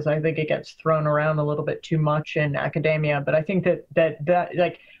because I think it gets thrown around a little bit too much in academia. But I think that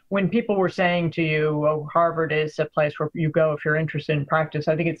like when people were saying to you, oh, Harvard is a place where you go if you're interested in practice,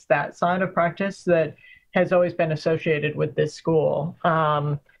 I think it's that side of practice that has always been associated with this school.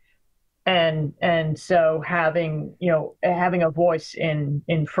 And so having a voice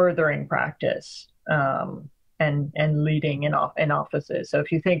in furthering practice and leading in offices. So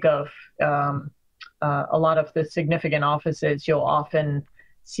if you think of a lot of the significant offices, you'll often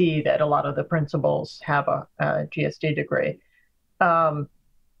see that a lot of the principals have a GSD degree.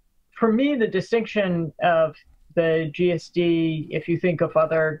 For me, the distinction of the GSD, if you think of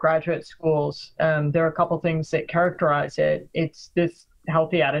other graduate schools, there are a couple things that characterize it. It's this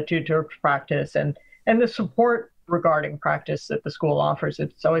healthy attitude towards practice and the support regarding practice that the school offers.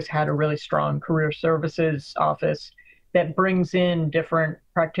 It's always had a really strong career services office that brings in different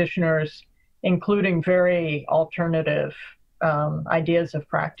practitioners, including very alternative ideas of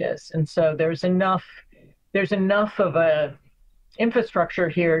practice. And so there's enough of a infrastructure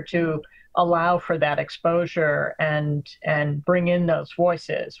here to allow for that exposure and bring in those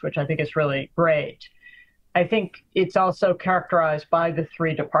voices, which I think is really great. I think it's also characterized by the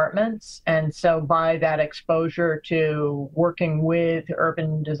 3 departments. And so by that exposure to working with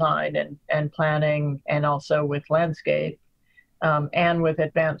urban design and planning, and also with landscape, and with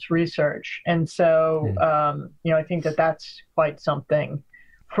advanced research. And so, I think that that's quite something.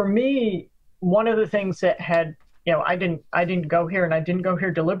 For me, one of the things that had, I didn't go here, and I didn't go here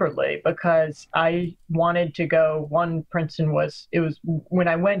deliberately, because I wanted to go. Princeton when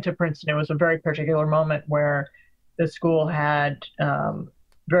I went to Princeton, it was a very particular moment where the school had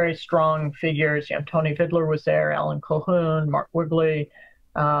very strong figures. Tony Vidler was there, Alan Colquhoun, Mark Wigley,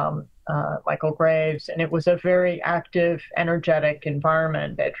 Michael Graves, and it was a very active, energetic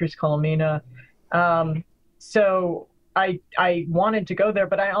environment. Beatrice Colomina. So I wanted to go there,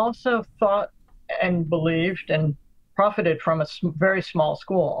 but I also thought and believed and profited from a very small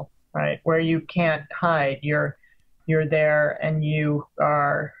school, right, where you can't hide. You're there, and you're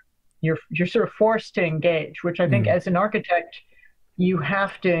sort of forced to engage, which I think as an architect you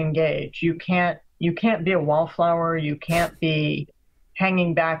have to engage. You can't be a wallflower. You can't be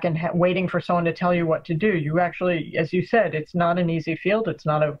hanging back and waiting for someone to tell you what to do. You actually, as you said, it's not an easy field. It's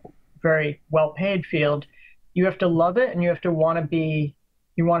not a very well-paid field. You have to love it, and you have to want to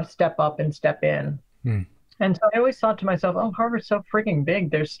step up and step in. And so I always thought to myself, oh, Harvard's so freaking big.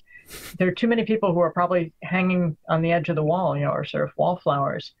 There are too many people who are probably hanging on the edge of the wall, or sort of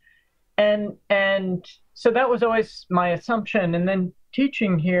wallflowers. And so that was always my assumption. And then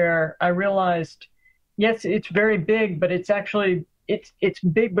teaching here, I realized, yes, it's very big, but it's actually, it's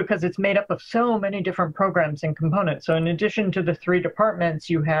big because it's made up of so many different programs and components. So in addition to the 3 departments,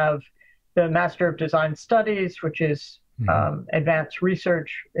 you have the Master of Design Studies, which is advanced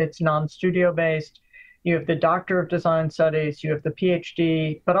research. It's non-studio based. You have the Doctor of Design Studies, you have the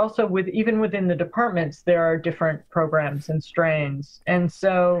PhD, but also even within the departments, there are different programs and strains. And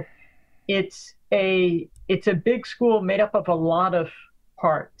so it's a big school made up of a lot of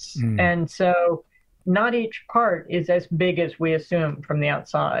parts. And so not each part is as big as we assume from the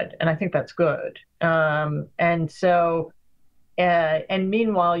outside. And I think that's good. And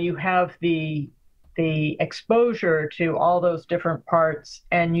meanwhile, you have the exposure to all those different parts,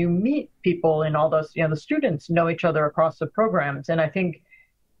 and you meet people in all those, the students know each other across the programs. And I think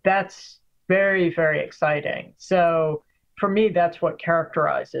that's very, very exciting. So for me, that's what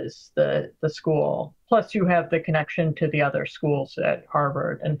characterizes the school. Plus you have the connection to the other schools at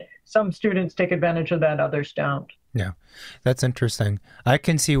Harvard, and some students take advantage of that, others don't. Yeah, that's interesting. I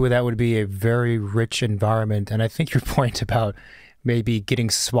can see where that would be a very rich environment. And I think your point about maybe getting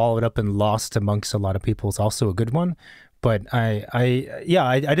swallowed up and lost amongst a lot of people is also a good one. But I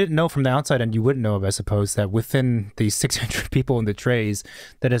didn't know from the outside, and you wouldn't know, I suppose, that within the 600 people in the trays,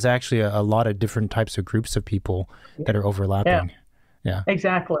 that is actually a lot of different types of groups of people that are overlapping. Yeah.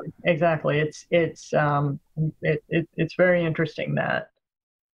 Exactly. It's very interesting that.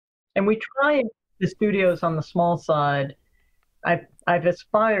 And we try the studios on the small side. I've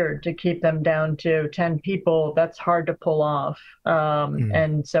aspired to keep them down to 10 people. That's hard to pull off.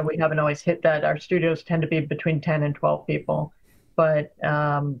 And so we haven't always hit that. Our studios tend to be between 10 and 12 people. But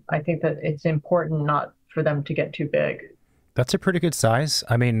I think that it's important not for them to get too big. That's a pretty good size.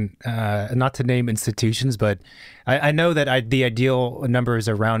 I mean, not to name institutions, but I know that the ideal number is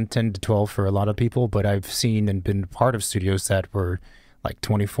around 10 to 12 for a lot of people, but I've seen and been part of studios that were like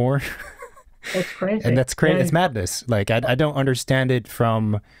 24. That's crazy. And that's crazy. Yeah. It's madness. Like, I don't understand it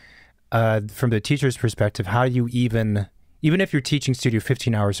from the teacher's perspective. How you even if you're teaching studio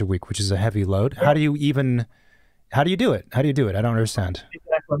 15 hours a week, which is a heavy load, how do you do it? I don't understand.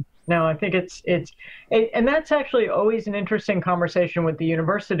 Exactly. No, I think and that's actually always an interesting conversation with the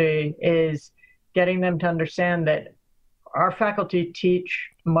university, is getting them to understand that our faculty teach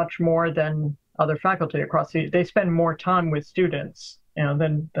much more than other faculty across they spend more time with students,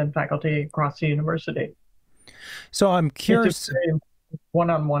 than faculty across the university. So I'm curious. It's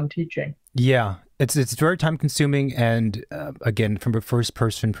one-on-one teaching. Yeah, it's very time consuming, and again, from a first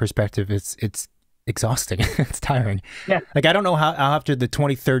person perspective, it's exhausting. It's tiring. Yeah. Like, I don't know how after the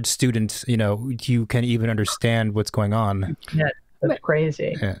 23rd student, you can even understand what's going on. Yeah, that's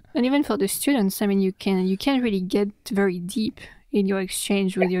crazy. Yeah. And even for the students, I mean, you can't really get very deep in your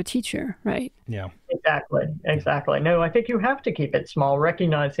exchange with your teacher, right? Yeah. Exactly. No, I think you have to keep it small,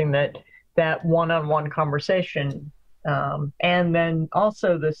 recognizing that that one-on-one conversation. And then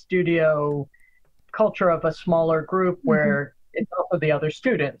also the studio culture of a smaller group where it's also the other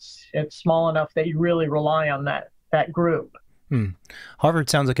students. It's small enough that you really rely on that group. Harvard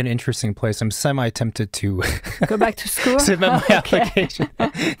sounds like an interesting place. I'm semi-tempted to go back to school. Submit my application.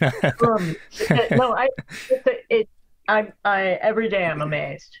 No, I every day I'm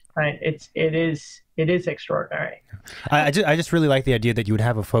amazed. Right? It is extraordinary. I just really like the idea that you would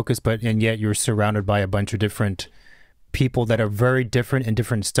have a focus, and yet you're surrounded by a bunch of different people that are very different in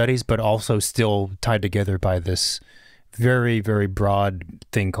different studies, but also still tied together by this very, very broad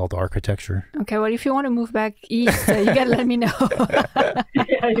thing called architecture. Okay, well, if you want to move back east, you gotta let me know.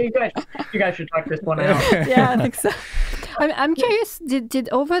 Yeah, you guys should talk this one out. Yeah, I think so. I'm curious. Did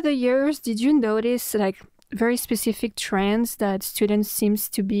over the years, did you notice like very specific trends that students seems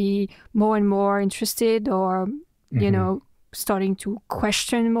to be more and more interested, or you know, starting to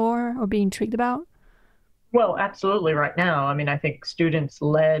question more or be intrigued about? Well, absolutely. Right now, I mean, I think students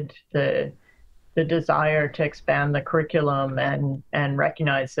led the desire to expand the curriculum and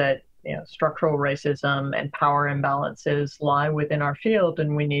recognize that, you know, structural racism and power imbalances lie within our field,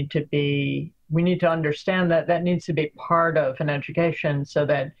 and we need to understand that needs to be part of an education so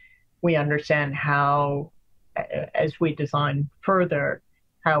that we understand how, as we design further,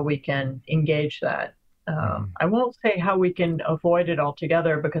 how we can engage that. I won't say how we can avoid it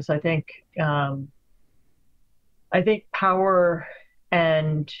altogether, because I think power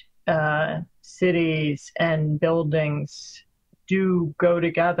and cities and buildings do go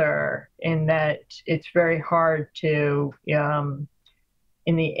together, in that it's very hard to, in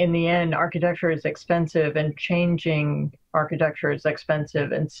the end, architecture is expensive and changing architecture is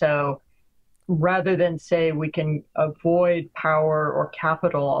expensive. And so rather than say we can avoid power or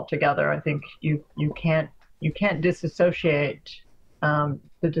capital altogether, I think you can't disassociate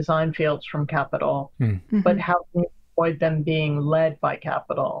the design fields from capital, but how can you avoid them being led by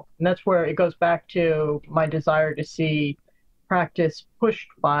capital? And that's where it goes back to my desire to see practice pushed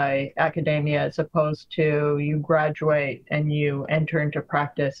by academia, as opposed to you graduate and you enter into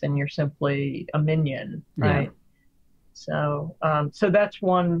practice and you're simply a minion, right? Yeah. So that's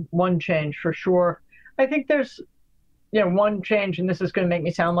one change for sure. I think there's, one change, and this is going to make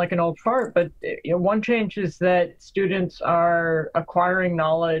me sound like an old fart, but one change is that students are acquiring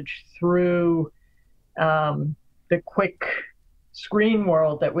knowledge through the quick screen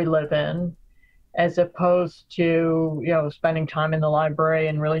world that we live in, as opposed to, spending time in the library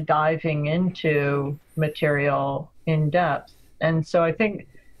and really diving into material in depth. And so I think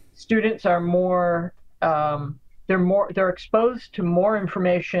students are more, they're exposed to more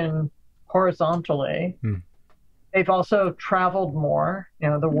information horizontally. They've also traveled more.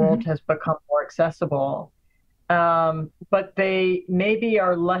 The world has become more accessible, but they maybe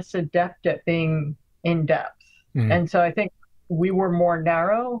are less adept at being in depth. And so I think we were more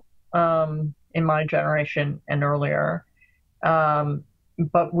narrow in my generation and earlier,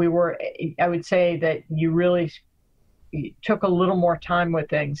 but I would say that you really took a little more time with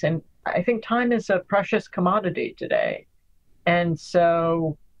things. And I think time is a precious commodity today. And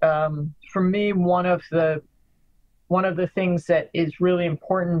so for me, one of the things that is really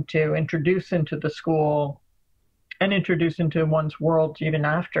important to introduce into the school and introduce into one's world even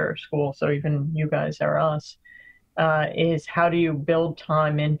after school, so even you guys or us, is how do you build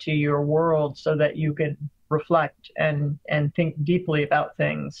time into your world so that you can reflect and think deeply about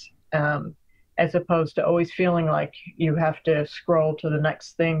things, as opposed to always feeling like you have to scroll to the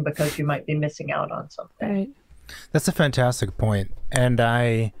next thing because you might be missing out on something. Right. That's a fantastic point. And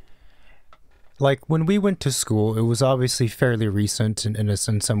when we went to school, it was obviously fairly recent in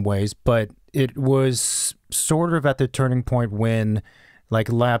some ways, but it was sort of at the turning point when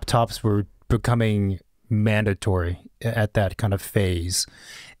laptops were becoming mandatory at that kind of phase.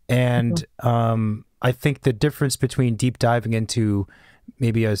 And I think the difference between deep diving into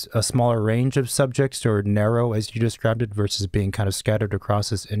maybe a smaller range of subjects, or narrow as you described it, versus being kind of scattered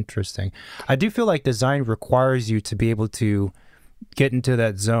across is interesting. I do feel like design requires you to be able to get into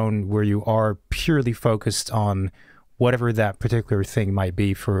that zone where you are purely focused on whatever that particular thing might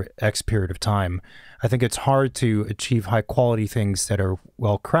be for X period of time. I think it's hard to achieve high quality things that are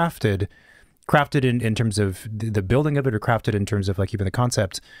well crafted in terms of the building of it, or crafted in terms of even the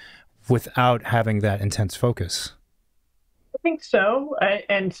concept, without having that intense focus. I think so.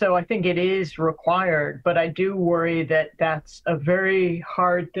 And so I think it is required, but I do worry that that's a very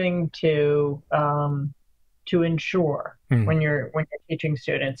hard thing to ensure when you're teaching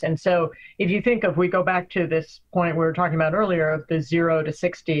students. And so if you think we go back to this point we were talking about earlier of the 0 to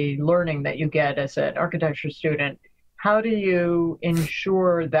 60 learning that you get as an architecture student, how do you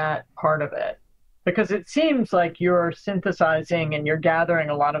ensure that part of it? Because it seems like you're synthesizing and you're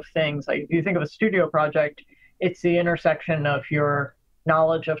gathering a lot of things. Like if you think of a studio project, it's the intersection of your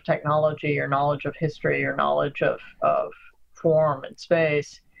knowledge of technology, your knowledge of history, your knowledge of form and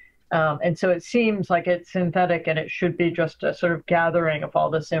space. And so it seems like it's synthetic and it should be just a sort of gathering of all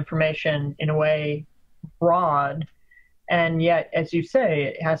this information in a way broad. And yet, as you say,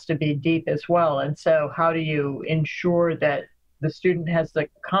 it has to be deep as well. And so how do you ensure that the student has the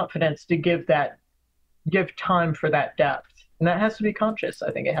confidence to give time for that depth? And that has to be conscious.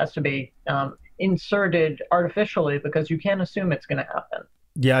 I think it has to be inserted artificially because you can't assume it's going to happen.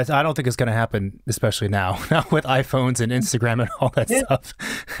 Yeah, I don't think it's going to happen, especially now with iPhones and Instagram and all that stuff.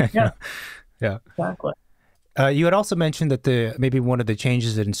 Yeah, exactly. You had also mentioned that maybe one of the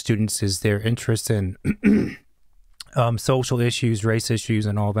changes in students is their interest in social issues, race issues,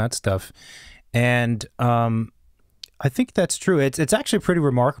 and all that stuff. And I think that's true. It's actually pretty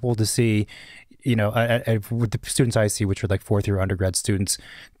remarkable to see, with the students I see, which are like fourth-year undergrad students,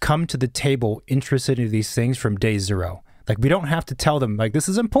 come to the table interested in these things from day zero. Like, we don't have to tell them, like, this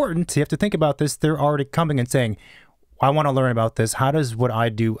is important, you have to think about this. They're already coming and saying, I want to learn about this. How does what I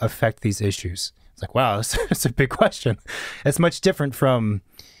do affect these issues? It's like, wow, that's a big question. It's much different from,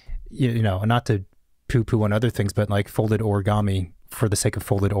 not to poo-poo on other things, but like folded origami for the sake of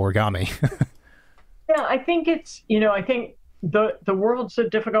folded origami. Yeah, I think I think the world's a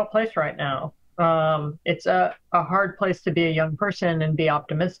difficult place right now. It's a hard place to be a young person and be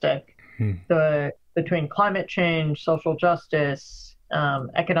optimistic. Between climate change, social justice,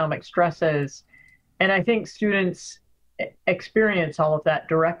 economic stresses. And I think students experience all of that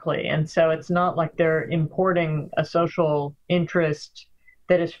directly. And so it's not like they're importing a social interest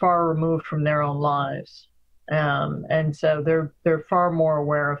that is far removed from their own lives. And so they're far more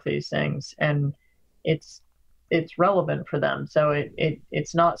aware of these things, and it's relevant for them. So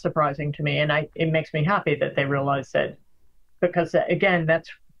it's not surprising to me. And it makes me happy that they realize that, because again, that's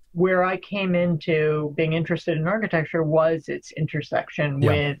where I came into being interested in architecture, was its intersection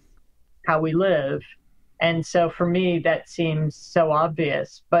with how we live. And so for me, that seems so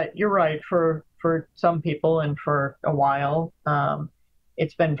obvious. But you're right, for some people and for a while,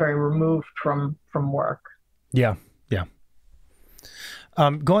 it's been very removed from work. Yeah.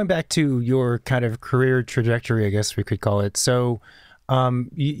 Going back to your kind of career trajectory, I guess we could call it. So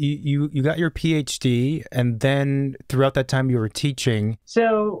you got your PhD, and then throughout that time you were teaching.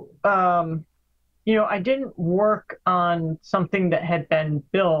 So, I didn't work on something that had been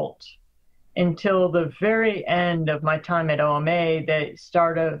built until the very end of my time at OMA.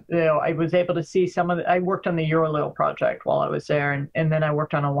 I was able to see I worked on the Eurolil project while I was there, and then I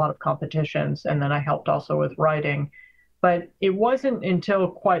worked on a lot of competitions, and then I helped also with writing. But it wasn't until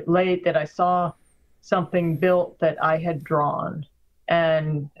quite late that I saw something built that I had drawn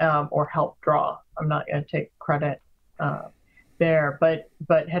and or helped draw. I'm not going to take credit there,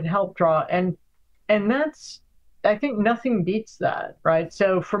 but had helped draw, and that's, I think nothing beats that, right?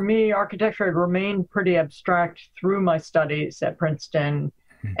 So for me, architecture had remained pretty abstract through my studies at Princeton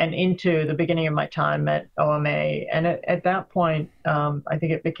and into the beginning of my time at OMA. And at that point, I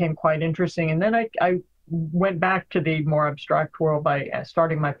think it became quite interesting. And then I went back to the more abstract world by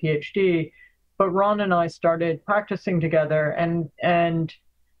starting my PhD. But Ron and I started practicing together, and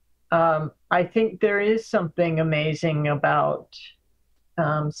I think there is something amazing about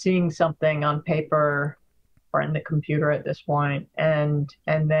seeing something on paper or in the computer at this point, and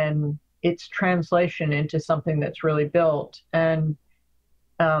then its translation into something that's really built. And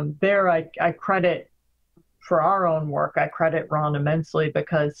there I credit, for our own work, I credit Ron immensely,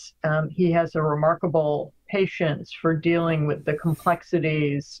 because he has a remarkable patience for dealing with the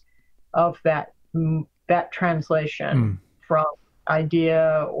complexities of that translation from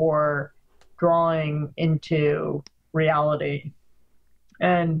idea or drawing into reality.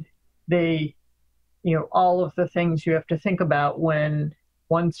 And all of the things you have to think about when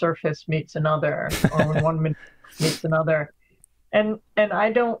one surface meets another, or when one meets another. And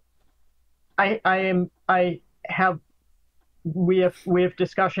we have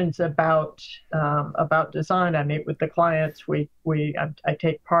discussions about design. I meet with the clients. I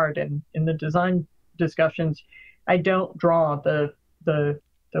take part in the design discussions. I don't draw the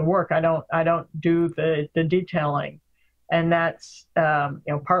work. I don't do the detailing, and that's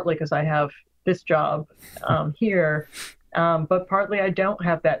partly because I have this job here, but partly I don't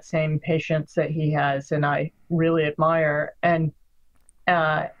have that same patience that he has, and I really admire. And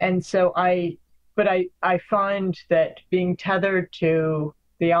so I find that being tethered to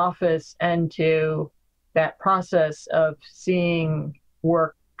the office and to that process of seeing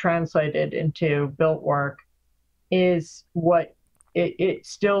work translated into built work is what it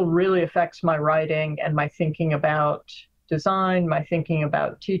still really affects my writing and my thinking about design, my thinking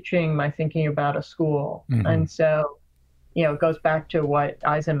about teaching, my thinking about a school. And so, you know, it goes back to what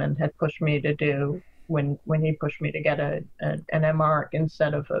Eisenman had pushed me to do when he pushed me to get an MArch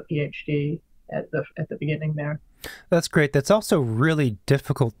instead of a PhD at the beginning there. That's great. That's also really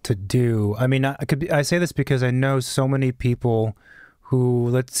difficult to do. I mean, I say this because I know so many people who,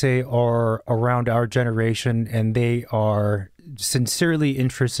 let's say, are around our generation and they are sincerely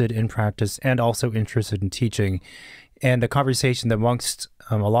interested in practice and also interested in teaching. And the conversation amongst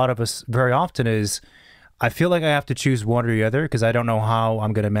a lot of us very often is, I feel like I have to choose one or the other because I don't know how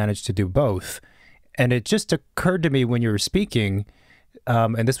I'm going to manage to do both. And it just occurred to me when you were speaking,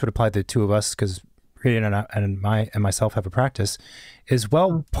 and this would apply to the two of us because Rita and myself have a practice, is,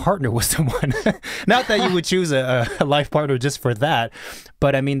 well, partner with someone. Not that you would choose a life partner just for that,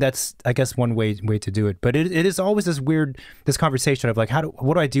 but I mean, that's, I guess, one way to do it. But it is always this conversation of like,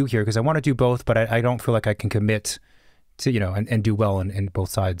 what do I do here? Because I want to do both, but I don't feel like I can commit to, you know, and do well in both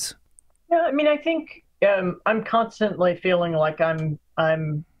sides. Yeah, I mean, I think I'm constantly feeling like I'm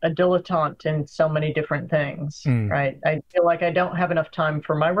a dilettante in so many different things, right? I feel like I don't have enough time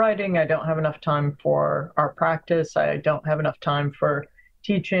for my writing. I don't have enough time for our practice. I don't have enough time for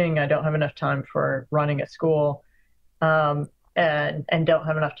teaching. I don't have enough time for running a school, and don't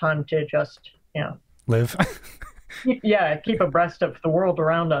have enough time to just, you know, live. keep abreast of the world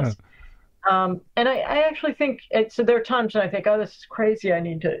around us. And I actually think so there are times when I think, oh, this is crazy. I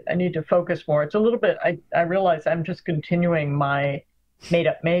need to focus more. It's a little bit, I realize I'm just continuing my made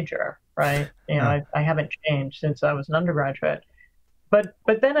up major, right? You know, I haven't changed since I was an undergraduate. But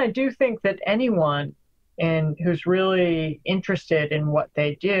then I do think that anyone who's really interested in what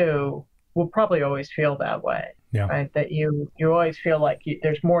they do will probably always feel that way, right? That you always feel like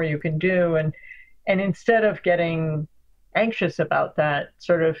there's more you can do. And instead of getting anxious about that,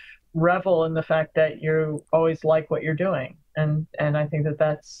 sort of revel in the fact that you always like what you're doing. And I think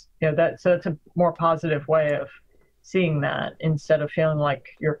that's, you know, so it's a more positive way of seeing that, instead of feeling like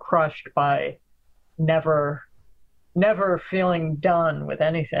you're crushed by never feeling done with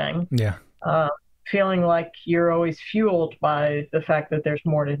anything. Yeah. Feeling like you're always fueled by the fact that there's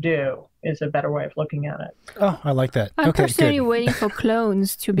more to do is a better way of looking at it. Oh, I like that. I'm personally waiting for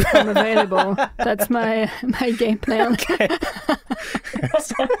clones to become available. That's my game plan. Okay.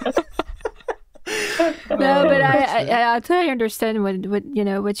 No, but I totally understand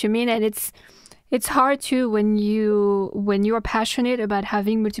what you mean, and it's hard too when you are passionate about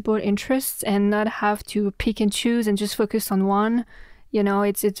having multiple interests and not have to pick and choose and just focus on one. You know,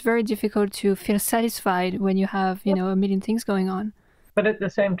 it's very difficult to feel satisfied when you have, you know, a million things going on. But at the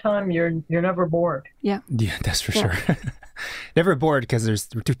same time, you're never bored. Yeah, that's for sure. Never bored because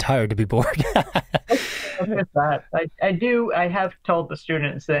we're too tired to be bored. I have told the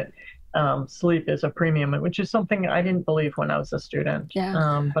students that sleep is a premium, which is something I didn't believe when I was a student.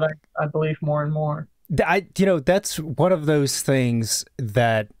 Yeah. But I believe more and more. That's one of those things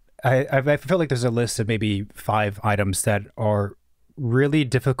that I feel like there's a list of maybe 5 items that are really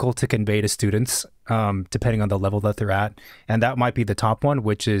difficult to convey to students, depending on the level that they're at. And that might be the top one,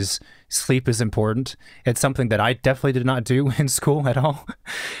 which is sleep is important. It's something that I definitely did not do in school at all.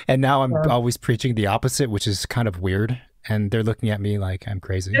 And now I'm always preaching the opposite, which is kind of weird. And they're looking at me like I'm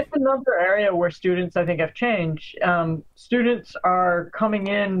crazy. It's another area where students, I think, have changed. Students are coming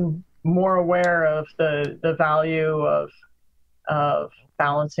in more aware of the value of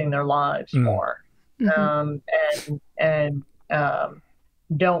balancing their lives more.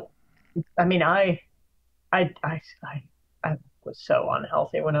 Don't. I mean, I was so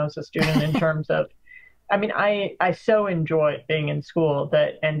unhealthy when I was a student in terms of. I mean, I so enjoyed being in school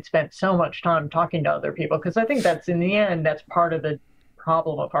and spent so much time talking to other people, because I think that's, in the end, that's part of the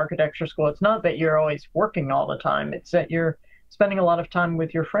problem of architecture school. It's not that you're always working all the time. It's that you're spending a lot of time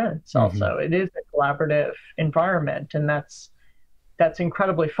with your friends also. It is a collaborative environment, and that's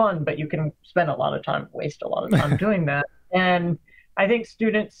incredibly fun, but you can waste a lot of time doing that. And I think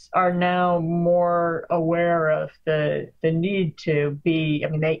students are now more aware of the need to be, I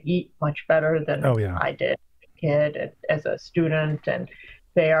mean, they eat much better than I did as a kid, as a student, and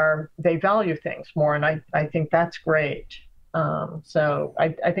they value things more. And I think that's great. So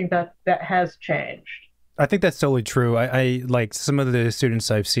I think that has changed. I think that's totally true. I like some of the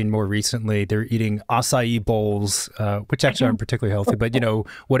students I've seen more recently, they're eating acai bowls, which actually aren't particularly healthy, but, you know,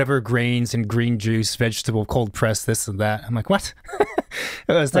 whatever grains and green juice, vegetable, cold press, this and that. I'm like, what?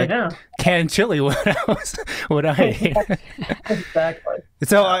 It was like canned chili what I ate. Exactly.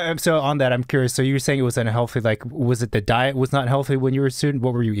 So on that, I'm curious. So you were saying it was unhealthy. Like, was it the diet was not healthy when you were a student?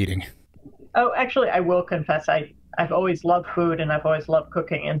 What were you eating? Oh, actually, I will confess, I've always loved food and I've always loved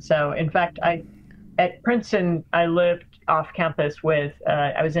cooking. And so, in fact, at Princeton, I lived off campus with,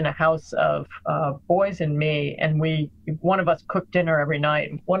 I was in a house of boys and me, and one of us cooked dinner every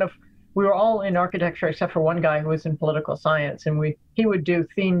night. We were all in architecture except for one guy who was in political science, and he would do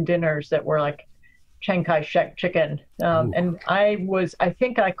themed dinners that were like Chiang Kai-shek chicken. And I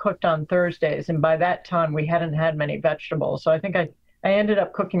think I cooked on Thursdays, and by that time we hadn't had many vegetables. So I think I ended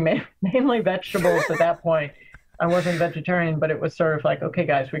up cooking mainly vegetables at that point. I wasn't vegetarian, but it was sort of like, okay,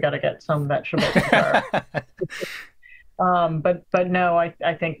 guys, we got to get some vegetables. But no,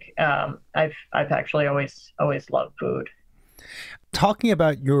 I think I've actually always loved food. Talking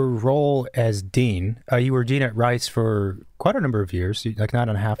about your role as dean, you were dean at Rice for quite a number of years, like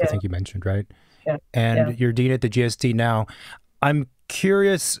 9.5, I think you mentioned, right? Yeah. And you're dean at the GSD now. I'm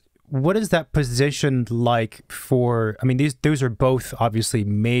curious, what is that position like for, I mean, those are both obviously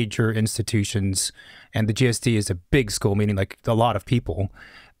major institutions, and the GSD is a big school, meaning like a lot of people.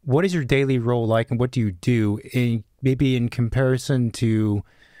 What is your daily role like, and what do you do maybe in comparison to,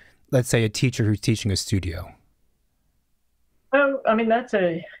 let's say, a teacher who's teaching a studio? Oh, I mean,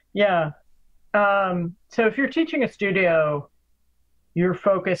 yeah. So if you're teaching a studio, you're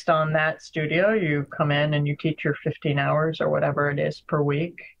focused on that studio. You come in and you teach your 15 hours or whatever it is per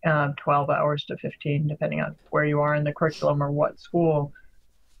week, 12 hours to 15, depending on where you are in the curriculum or what school.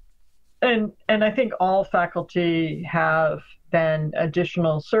 And I think all faculty have then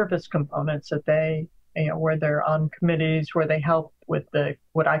additional service components that they, where they're on committees, where they help with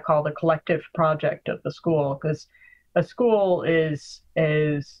what I call the collective project of the school, because a school is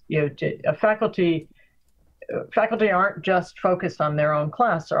a faculty aren't just focused on their own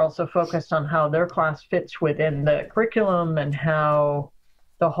class. They're also focused on how their class fits within the curriculum and how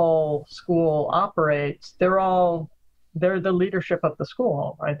the whole school operates. They're the leadership of the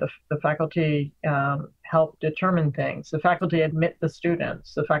school, right? The faculty help determine things. The faculty admit the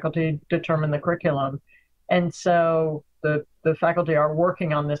students. The faculty determine the curriculum. And so the faculty are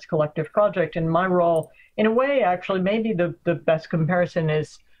working on this collective project. And my role, in a way, actually, maybe the best comparison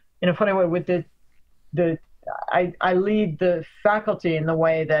is, in a funny way, with I lead the faculty in the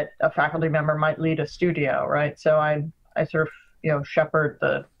way that a faculty member might lead a studio, right? So I sort of, shepherd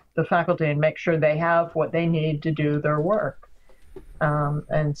the faculty and make sure they have what they need to do their work.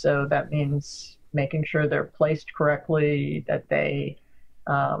 And so that means making sure they're placed correctly, that they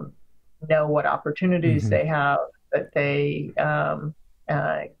know what opportunities they have, that they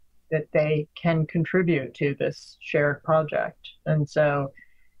can contribute to this shared project. And so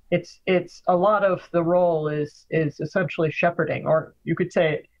it's a lot of the role is essentially shepherding, or you could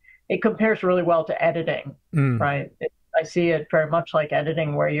say it compares really well to editing, right? I see it very much like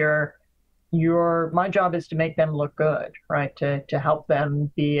editing, where my job is to make them look good, right? To help them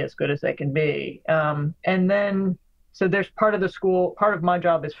be as good as they can be. And then, so there's part of my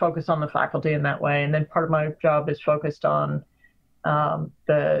job is focused on the faculty in that way. And then part of my job is focused on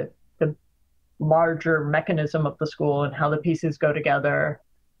the larger mechanism of the school and how the pieces go together.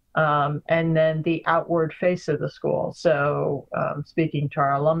 And then the outward face of the school. So speaking to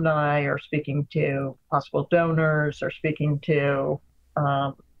our alumni, or speaking to possible donors, or speaking to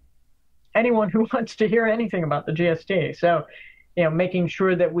anyone who wants to hear anything about the GSD. So, making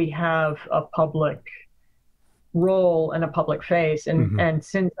sure that we have a public role and a public face. And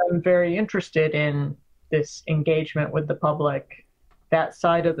since I'm very interested in this engagement with the public, that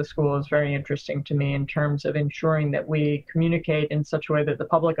side of the school is very interesting to me in terms of ensuring that we communicate in such a way that the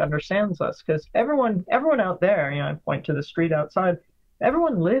public understands us. Because everyone out there, I point to the street outside,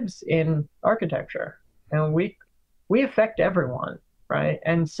 everyone lives in architecture, and we affect everyone, right?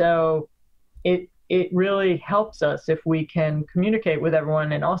 And so it really helps us if we can communicate with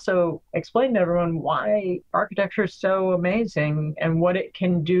everyone and also explain to everyone why architecture is so amazing and what it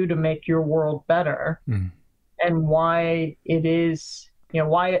can do to make your world better. And why it is,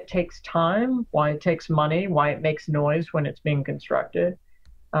 why it takes time, why it takes money, why it makes noise when it's being constructed,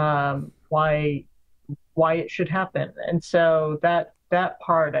 why it should happen. And so that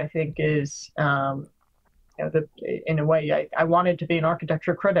part, I think, is, in a way, I wanted to be an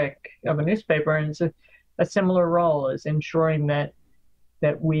architecture critic of a newspaper, and it's a similar role, is ensuring that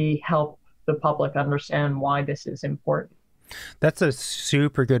we help the public understand why this is important. That's a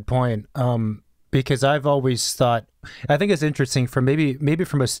super good point. Because I've always thought, I think it's interesting from maybe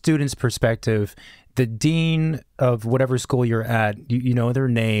from a student's perspective, the dean of whatever school you're at, you know their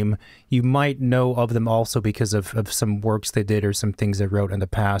name, you might know of them also because of some works they did or some things they wrote in the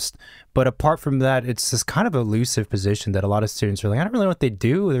past. But apart from that, it's this kind of elusive position that a lot of students are like, I don't really know what they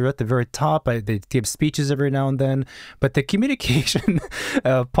do. They're at the very top. They give speeches every now and then. But the communication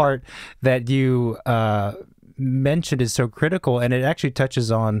part that you mentioned is so critical, and it actually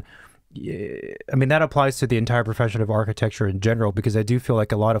touches on, I mean, that applies to the entire profession of architecture in general, because I do feel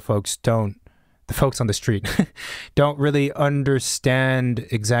like a lot of folks don't, the folks on the street, don't really understand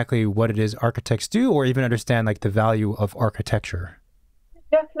exactly what it is architects do, or even understand like the value of architecture.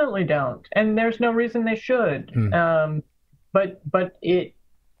 Definitely don't, and there's no reason they should. But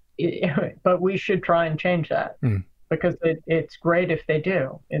we should try and change that, because it's great if they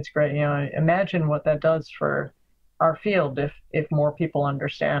do. It's great, you know. Imagine what that does for our field if more people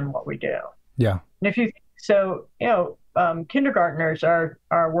understand what we do. Yeah. And if you kindergartners are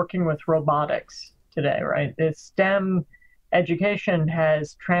working with robotics today, right? The STEM education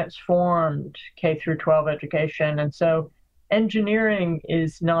has transformed K through 12 education, and so engineering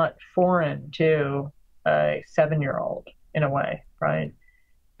is not foreign to a 7-year-old in a way, right?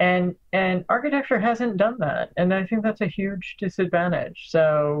 And architecture hasn't done that, and I think that's a huge disadvantage.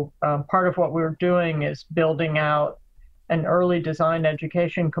 So part of what we're doing is building out an early design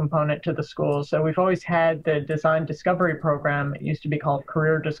education component to the schools. So we've always had the design discovery program. It used to be called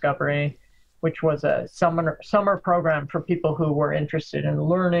Career Discovery, which was a summer program for people who were interested in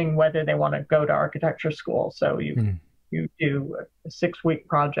learning whether they want to go to architecture school. So you do a 6-week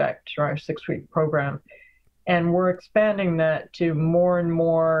project or a 6-week program. And we're expanding that to more and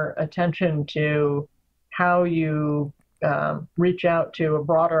more attention to how you reach out to a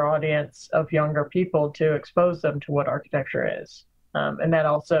broader audience of younger people to expose them to what architecture is. And that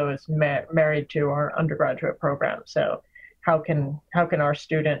also is married to our undergraduate program. So how can our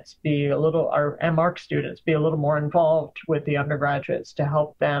students be our MArch students be a little more involved with the undergraduates to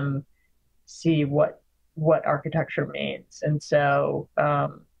help them see what architecture means? And so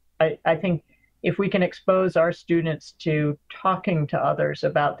I think if we can expose our students to talking to others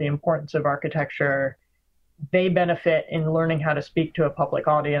about the importance of architecture, they benefit in learning how to speak to a public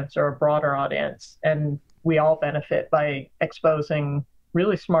audience or a broader audience. And we all benefit by exposing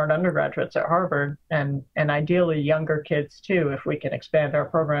really smart undergraduates at Harvard, and ideally younger kids too, if we can expand our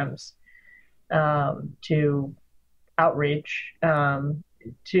programs to outreach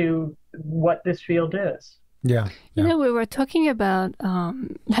to what this field is. Yeah. You know, we were talking about,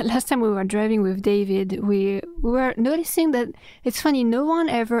 last time we were driving with David, we were noticing that it's funny, no one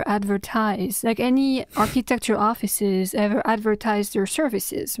ever advertised, like any architecture offices ever advertise their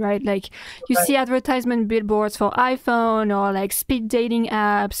services, right? Like you see advertisement billboards for iPhone or like speed dating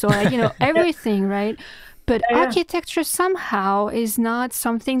apps or like, you know, everything, right? But architecture somehow is not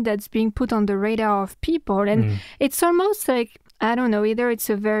something that's being put on the radar of people. And it's almost like, I don't know, either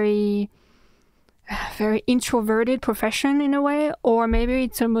it's a very introverted profession in a way, or maybe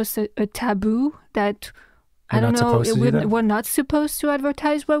it's almost a taboo that we're not supposed to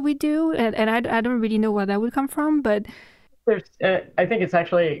advertise what we do, and I don't really know where that would come from, but there's I think it's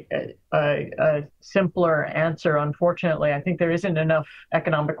actually a simpler answer. Unfortunately, I think there isn't enough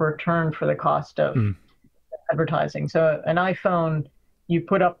economic return for the cost of advertising. So an iPhone, you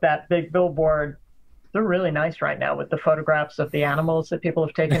put up that big billboard, they're really nice right now with the photographs of the animals that people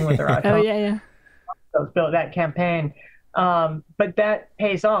have taken with their iPhone. Oh yeah. That campaign, but that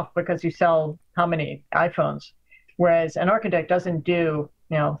pays off because you sell how many iPhones, whereas an architect doesn't do,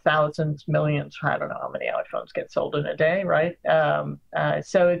 you know, thousands, millions. I don't know how many iPhones get sold in a day, right?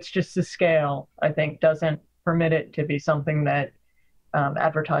 So it's just the scale, I think, doesn't permit it to be something that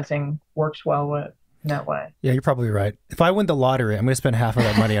advertising works well with in that way. Yeah, you're probably right. If I win the lottery, I'm going to spend half of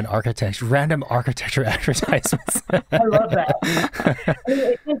that money on random architecture advertisements. I love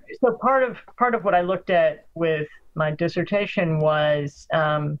that. So part of what I looked at with my dissertation was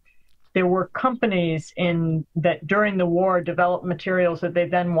there were companies that during the war developed materials that they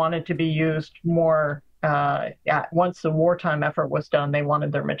then wanted to be used more. Once the wartime effort was done, they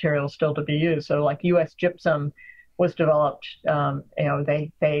wanted their materials still to be used. So like U.S. gypsum was developed,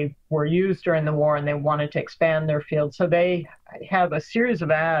 they were used during the war and they wanted to expand their field. So they have a series of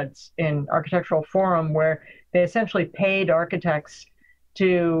ads in Architectural Forum where they essentially paid architects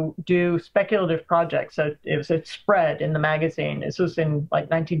to do speculative projects. So it was a spread in the magazine. This was in like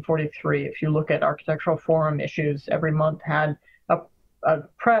 1943. If you look at Architectural Forum issues, every month had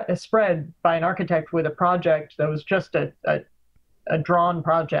a spread by an architect with a project that was just a drawn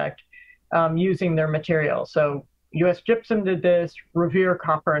project using their material. So U.S. Gypsum did this, Revere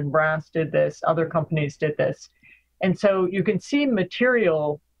Copper and Brass did this, other companies did this. And so you can see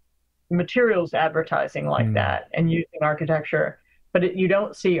materials advertising like that and using architecture, but you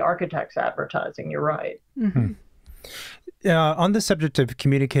don't see architects advertising, you're right. On the subject of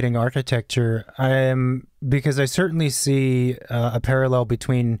communicating architecture, because I certainly see a parallel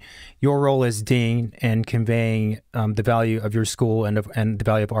between your role as dean and conveying the value of your school and the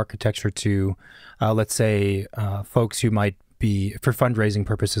value of architecture to, let's say, folks who might be, for fundraising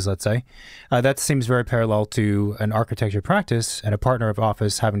purposes, let's say. That seems very parallel to an architecture practice and a partner of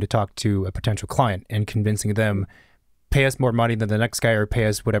office having to talk to a potential client and convincing them, pay us more money than the next guy or pay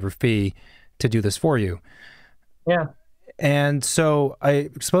us whatever fee to do this for you. Yeah. And so I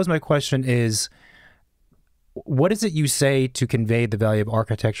suppose my question is, what is it you say to convey the value of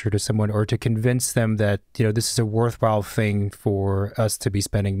architecture to someone, or to convince them that, this is a worthwhile thing for us to be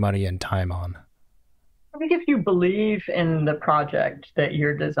spending money and time on? I think if you believe in the project that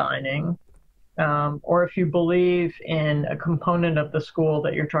you're designing, or if you believe in a component of the school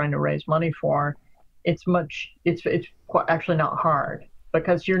that you're trying to raise money for, it's actually not hard,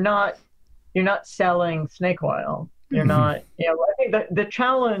 because you're not selling snake oil. You're not, I think the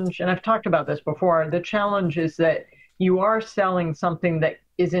challenge, and I've talked about this before, the challenge is that you are selling something that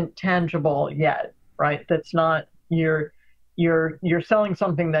isn't tangible yet, right? That's not, you're selling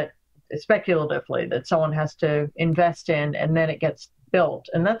something that speculatively that someone has to invest in, and then it gets built.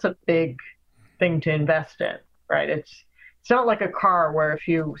 And that's a big thing to invest in, right? It's not like a car where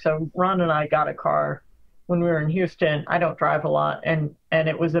so Ron and I got a car when we were in Houston. I don't drive a lot, and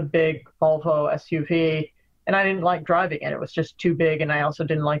it was a big Volvo SUV. And I didn't like driving it. It was just too big. And I also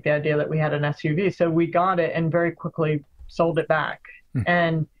didn't like the idea that we had an SUV. So we got it and very quickly sold it back.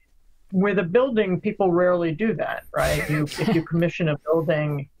 And with a building, people rarely do that, right? If you commission a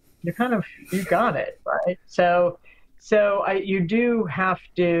building, you got it, right? So you do have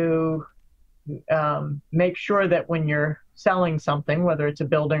to make sure that when you're selling something, whether it's a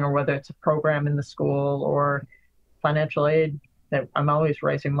building or whether it's a program in the school or financial aid, that I'm always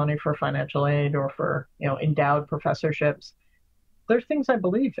raising money for financial aid or for, endowed professorships. There's things I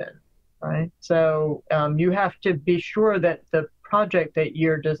believe in, right? So you have to be sure that the project that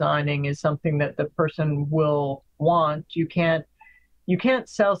you're designing is something that the person will want. You can't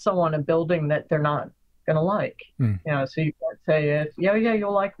sell someone a building that they're not going to like. So you can't say, yeah,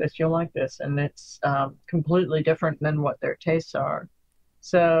 you'll like this. And it's completely different than what their tastes are.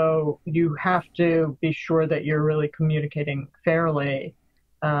 So you have to be sure that you're really communicating fairly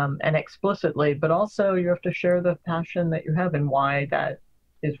and explicitly, but also you have to share the passion that you have and why that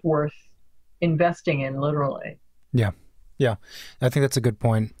is worth investing in, literally. Yeah. I think that's a good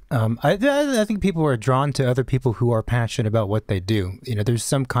point. I think people are drawn to other people who are passionate about what they do. There's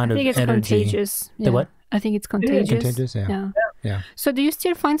some kind of energy. I think it's contagious. Yeah. The what? I think it's contagious. Contagious, yeah. So do you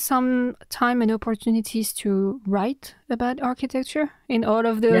still find some time and opportunities to write about architecture in all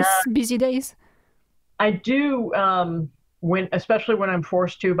of those busy days? I do, especially when I'm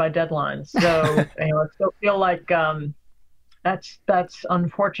forced to by deadlines. So I still feel like that's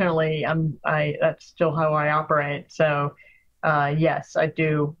unfortunately that's still how I operate. So yes, I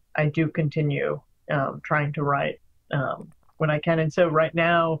do continue trying to write when I can. And so right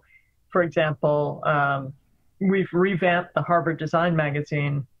now, for example, we've revamped the Harvard Design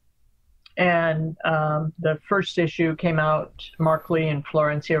Magazine, and the first issue came out. Mark Lee and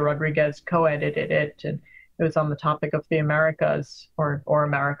Florencia Rodriguez co-edited it, and it was on the topic of the Americas or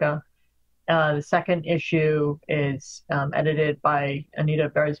America. The second issue is edited by Anita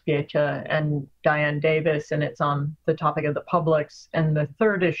Beres-Pieta and Diane Davis, and it's on the topic of the publics. And the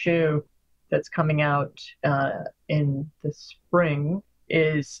third issue that's coming out in the spring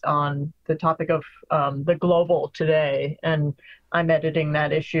is on the topic of the global today. And I'm editing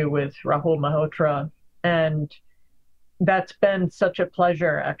that issue with Rahul Malhotra. And that's been such a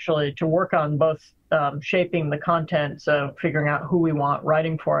pleasure, actually, to work on both shaping the content, so figuring out who we want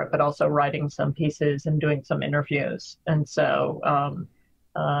writing for it, but also writing some pieces and doing some interviews. And so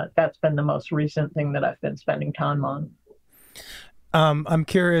that's been the most recent thing that I've been spending time on. I'm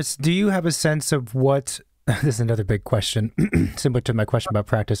curious, do you have a sense of what, this is another big question, similar to my question about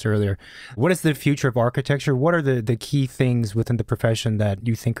practice earlier. What is the future of architecture? What are the key things within the profession that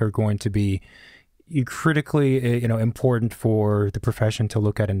you think are going to be critically important for the profession to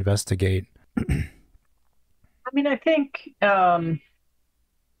look at and investigate?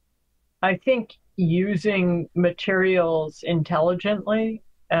 I think using materials intelligently,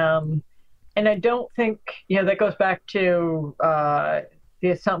 and I don't think, that goes back to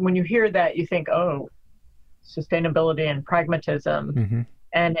when you hear that, you think, oh, sustainability and pragmatism,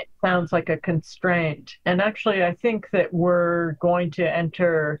 and it sounds like a constraint. And actually, I think that we're going to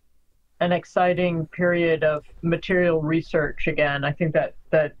enter an exciting period of material research again. I think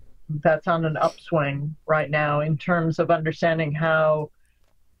that's on an upswing right now in terms of understanding how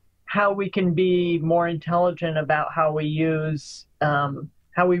how we can be more intelligent about how we use,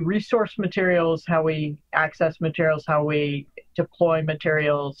 how we resource materials, how we access materials, how we deploy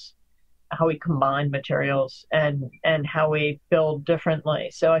materials, how we combine materials, and how we build differently.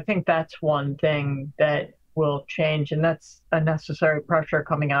 So I think that's one thing that will change, and that's a necessary pressure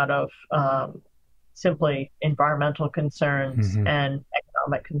coming out of simply environmental concerns and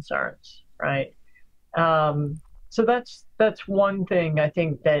economic concerns, right? So that's one thing I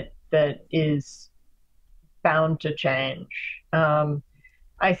think that is bound to change.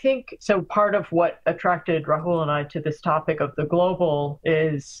 I think so. Part of what attracted Rahul and I to this topic of the global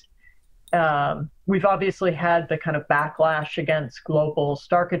is we've obviously had the kind of backlash against global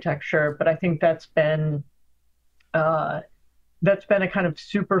architecture, but I think that's been a kind of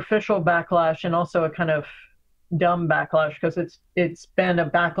superficial backlash and also a kind of dumb backlash, because it's been a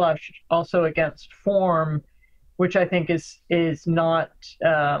backlash also against form, which I think is not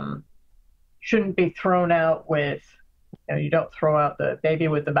shouldn't be thrown out with, you don't throw out the baby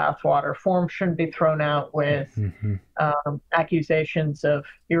with the bathwater. Form shouldn't be thrown out with accusations of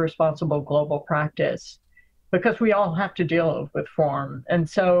irresponsible global practice, because we all have to deal with form. And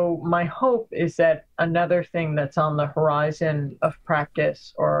so my hope is that another thing that's on the horizon of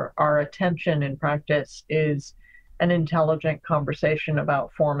practice, or our attention in practice, is an intelligent conversation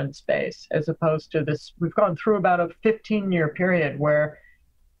about form and space, as opposed to this. We've gone through about a 15-year period where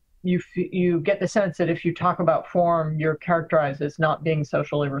you get the sense that if you talk about form, you're characterized as not being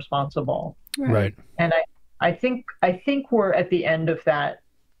socially responsible. Right. And I think we're at the end of that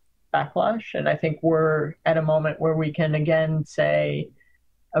backlash, and I think we're at a moment where we can again say,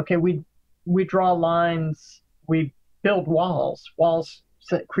 okay, we draw lines, we build walls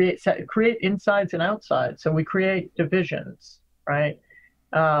create insides and outsides, so we create divisions, right?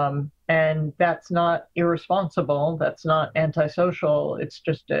 And that's not irresponsible, that's not antisocial, it's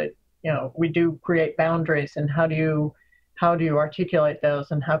just we do create boundaries, and how do you articulate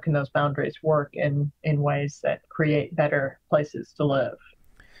those, and how can those boundaries work in ways that create better places to live?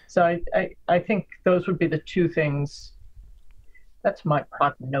 So I think those would be the two things. That's my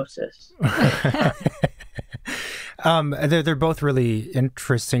prognosis. They're both really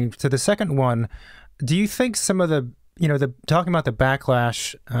interesting. To the second one, do you think some of the talking about the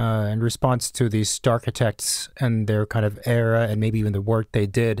backlash in response to these architects and their kind of era, and maybe even the work they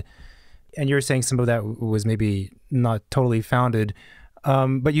did, and you're saying some of that was maybe not totally founded,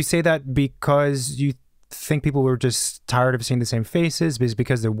 but you say that because you think people were just tired of seeing the same faces,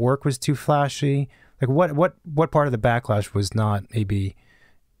 because their work was too flashy? Like what part of the backlash was not maybe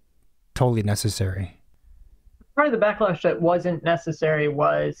totally necessary? Part of the backlash that wasn't necessary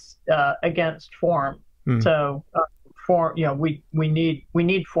was against form. So form, we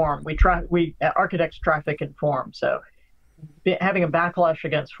need form. Architects traffic in form. So having a backlash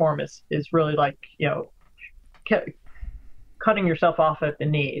against form is really like cutting yourself off at the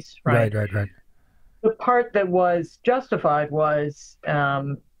knees, right? Right. The part that was justified was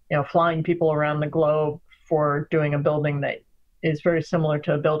flying people around the globe for doing a building that is very similar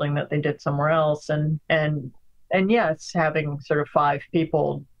to a building that they did somewhere else, and yes, having sort of 5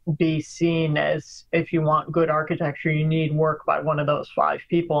 people be seen as, if you want good architecture, you need work by one of those 5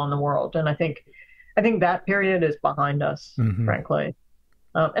 people in the world. And I think that period is behind us, frankly.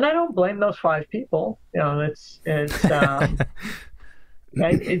 And I don't blame those 5 people. They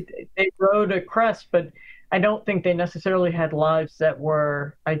rode a crest, but I don't think they necessarily had lives that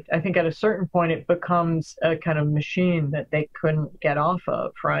were. I think at a certain point it becomes a kind of machine that they couldn't get off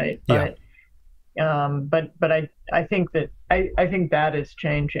of, right? Yeah. But I think that is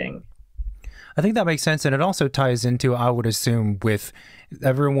changing. I think that makes sense, and it also ties into, I would assume, with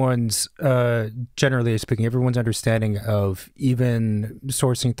everyone's, generally speaking, everyone's understanding of even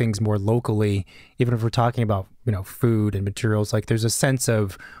sourcing things more locally, even if we're talking about, food and materials. Like, there's a sense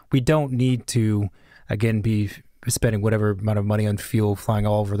of, we don't need to, again, be spending whatever amount of money on fuel, flying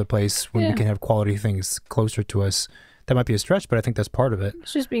all over the place, when we can have quality things closer to us. That might be a stretch, but I think that's part of it.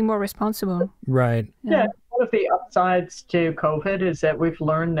 It's just being more responsible. Right. Yeah. One of the upsides to COVID is that we've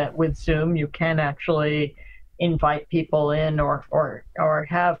learned that with Zoom, you can actually invite people in or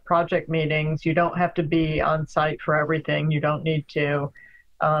have project meetings. You don't have to be on site for everything. You don't need to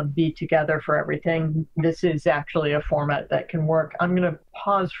be together for everything. This is actually a format that can work. I'm going to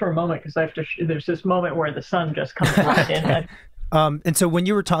pause for a moment because there's this moment where the sun just comes right in. And so when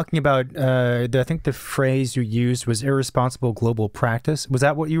you were talking about, I think the phrase you used was irresponsible global practice. Was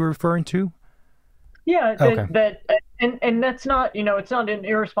that what you were referring to? Yeah, okay. And that's not, it's not an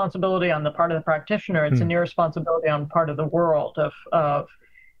irresponsibility on the part of the practitioner. It's an irresponsibility on part of the world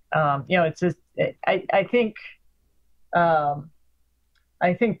it's just, I think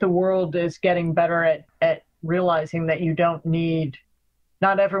I think the world is getting better at realizing that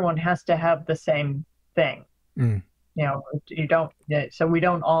not everyone has to have the same thing. You don't, so we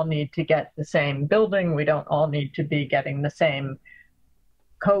don't all need to get the same building. We don't all need to be getting the same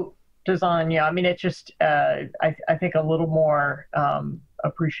coat design. I mean, it's just, I think a little more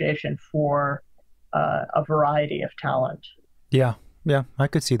appreciation for a variety of talent. Yeah, I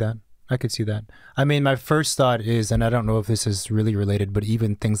could see that. I mean, my first thought is, and I don't know if this is really related, but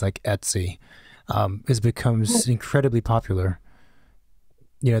even things like Etsy becomes incredibly popular.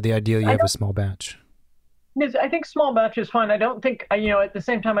 The idea you have a small batch. I think small batch is fine. I don't think, at the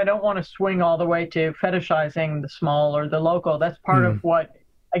same time, I don't want to swing all the way to fetishizing the small or the local. That's part of what,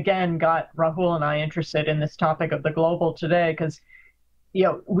 again, got Rahul and I interested in this topic of the global today, because,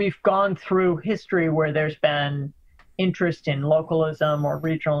 we've gone through history where there's been interest in localism or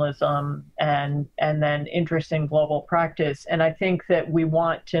regionalism and then interest in global practice. And I think that we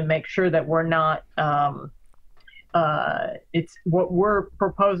want to make sure that we're not, it's what we're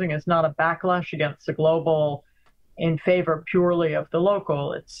proposing is not a backlash against the global in favor purely of the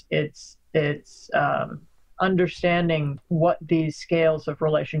local. It's understanding what these scales of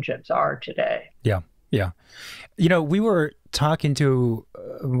relationships are today. Yeah. We were talking to,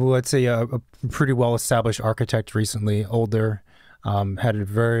 let's say, a pretty well-established architect recently, older, had a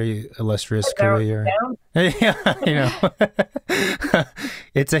very illustrious career. Yeah,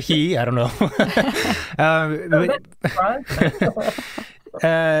 it's a he. I don't know.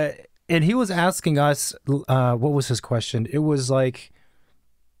 And he was asking us, what was his question? It was like,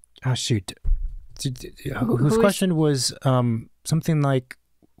 oh shoot, whose question was something like,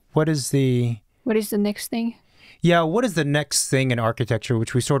 what is the next thing? Yeah, what is the next thing in architecture,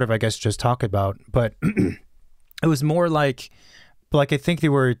 which we sort of, I guess, just talked about. But it was more like I think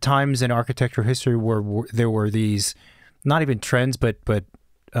there were times in architectural history where there were these, not even trends, but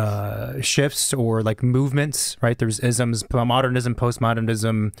shifts or like movements, right? There's isms, modernism,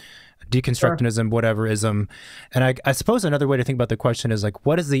 postmodernism, deconstructionism, whatever ism. And I suppose another way to think about the question is like,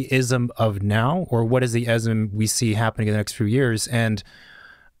 what is the ism of now, or what is the ism we see happening in the next few years? And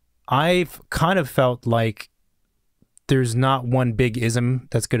I've kind of felt like there's not one big ism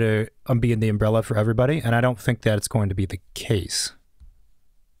that's going to be in the umbrella for everybody. And I don't think that it's going to be the case.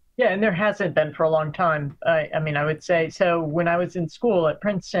 Yeah, and there hasn't been for a long time. I mean, I would say, so when I was in school at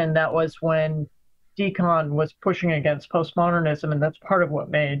Princeton, that was when decon was pushing against postmodernism. And that's part of what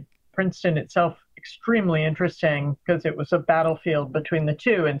made Princeton itself extremely interesting, because it was a battlefield between the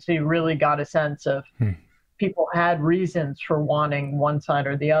two. And so you really got a sense of people had reasons for wanting one side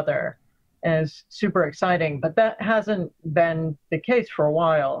or the other. And it's super exciting, but that hasn't been the case for a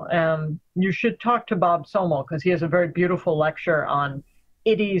while. You should talk to Bob Somel, because he has a very beautiful lecture on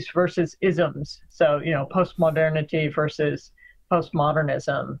idis versus isms. So, postmodernity versus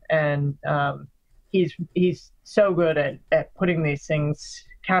postmodernism. And he's so good at putting these things,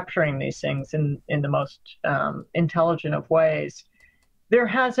 capturing these things in the most intelligent of ways. There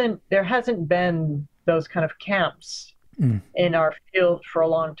hasn't been those kind of camps in our field for a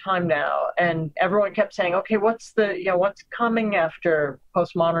long time now, and everyone kept saying, "Okay, what's coming after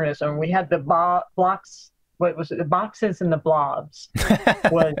postmodernism?" We had the blocks. What was it? The boxes and the blobs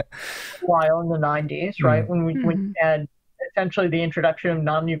was a while in the 90s, right? When we had essentially the introduction of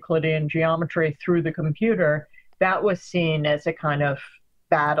non-Euclidean geometry through the computer. That was seen as a kind of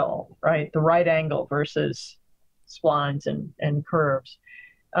battle, right? The right angle versus splines and curves.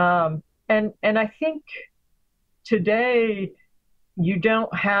 And I think today you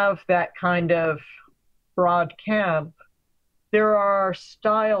don't have that kind of broad camp. There are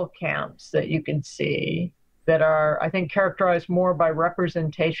style camps that you can see that are, I think, characterized more by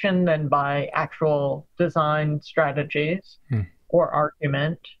representation than by actual design strategies or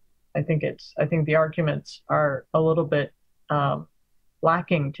argument. I think the arguments are a little bit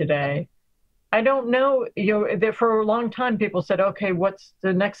lacking today. I don't know, for a long time people said, okay, what's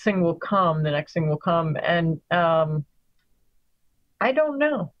the next thing will come? The next thing will come. And I don't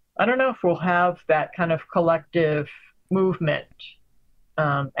know. I don't know if we'll have that kind of collective movement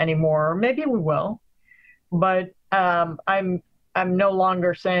anymore. Maybe we will, but I'm no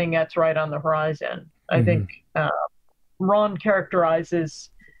longer saying that's right on the horizon. I think Ron characterizes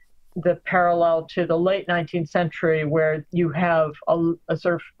the parallel to the late 19th century, where you have a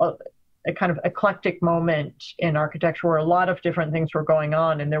sort of a kind of eclectic moment in architecture where a lot of different things were going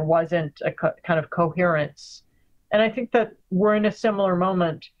on and there wasn't a kind of coherence. And I think that we're in a similar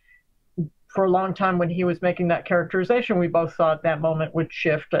moment. For a long time when he was making that characterization, we both thought that moment would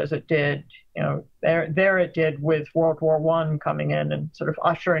shift, as it did. There it did with World War I coming in and sort of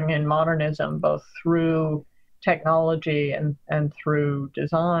ushering in modernism, both through technology and through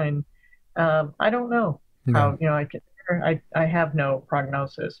design. I don't know how, I have no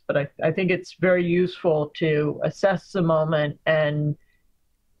prognosis, but I think it's very useful to assess the moment and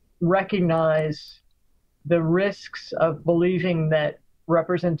recognize the risks of believing that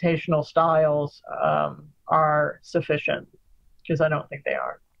representational styles are sufficient, because I don't think they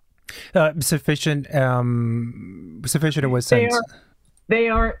are. Sufficient in what sense? They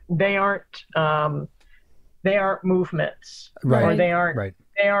aren't movements, right? Or they aren't right.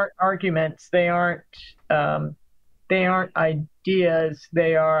 They aren't arguments. They aren't ideas.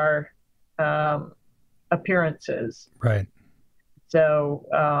 They are appearances. Right. So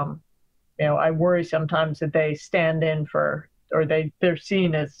I worry sometimes that they stand in for, or they're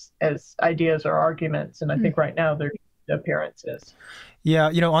seen as ideas or arguments, and I think right now they're appearances. Yeah,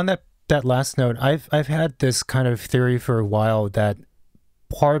 on that last note, I've had this kind of theory for a while that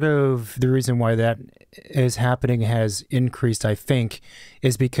part of the reason why that is happening has increased, I think,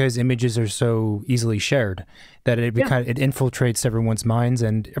 is because images are so easily shared that it infiltrates everyone's minds,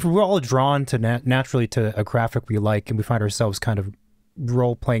 and if we're all drawn to naturally to a graphic we like, and we find ourselves kind of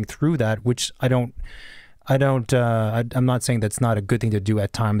role playing through that, which I'm not saying that's not a good thing to do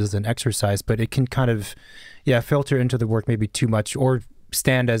at times as an exercise, but it can kind of filter into the work maybe too much, or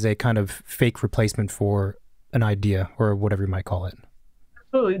stand as a kind of fake replacement for an idea, or whatever you might call it.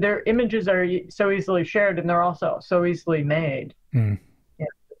 Absolutely. Their images are so easily shared, and they're also so easily made.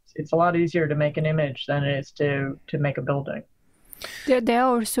 It's a lot easier to make an image than it is to make a building. They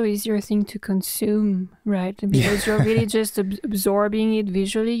are also easier thing to consume, right? Because you're really just absorbing it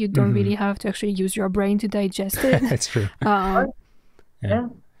visually. You don't really have to actually use your brain to digest it. That's true. Yeah.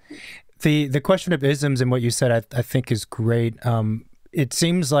 The question of isms and what you said, I think is great. It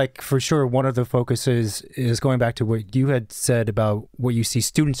seems like for sure one of the focuses is going back to what you had said about what you see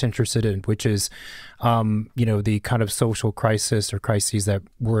students interested in, which is, the kind of social crisis or crises that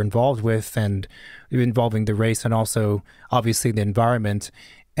we're involved with, and involving the race, and also obviously the environment.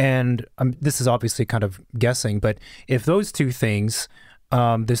 And this is obviously kind of guessing, but if those two things,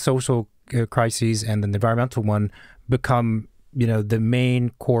 the social crises and the environmental one, become, the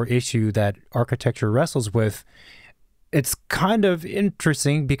main core issue that architecture wrestles with, it's kind of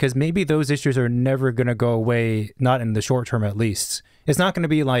interesting, because maybe those issues are never going to go away, not in the short term at least. It's not going to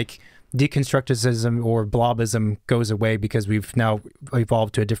be like deconstructivism or blobism goes away because we've now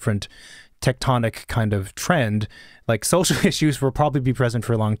evolved to a different tectonic kind of trend. Like, social issues will probably be present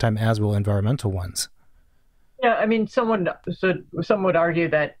for a long time, as will environmental ones. Yeah, I mean, some would argue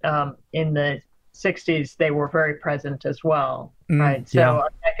that in the 60s they were very present as well, right? So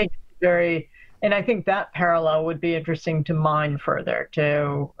I think and I think that parallel would be interesting to mine further,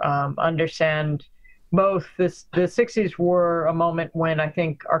 to understand both this. The 60s were a moment when I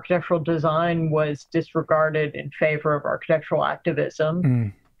think architectural design was disregarded in favor of architectural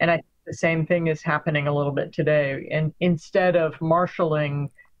activism. And I think the same thing is happening a little bit today. And instead of marshaling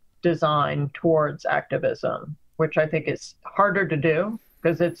design towards activism, which I think is harder to do,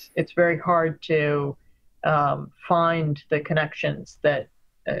 because it's very hard to find the connections that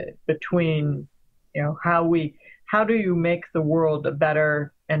between, how do you make the world a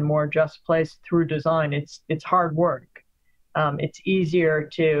better and more just place through design? It's hard work. It's easier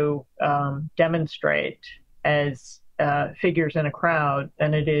to demonstrate as figures in a crowd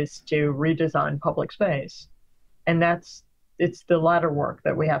than it is to redesign public space, and it's the latter work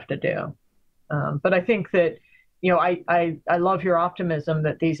that we have to do. But I think that I love your optimism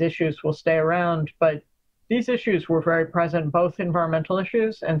that these issues will stay around, but these issues were very present, both environmental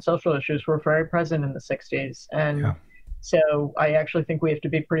issues and social issues were very present in the 60s. And so I actually think we have to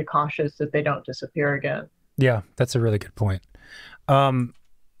be pretty cautious that they don't disappear again. Yeah, that's a really good point.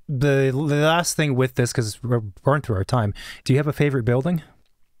 The last thing with this, because we're burning through our time, do you have a favorite building?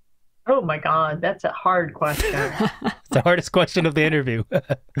 Oh my God, that's a hard question. It's the hardest question of the interview.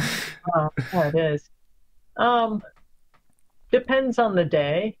 Oh, yeah, it is. Depends on the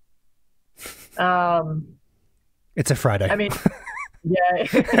day. It's a Friday. I mean, yeah.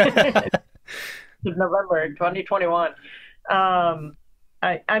 It's November 2021.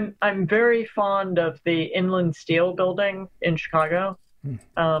 I'm very fond of the Inland Steel building in Chicago,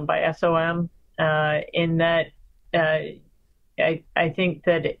 by SOM, in that I think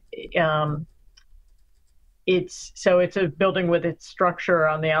that it's a building with its structure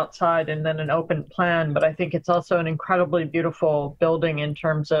on the outside and then an open plan, but I think it's also an incredibly beautiful building in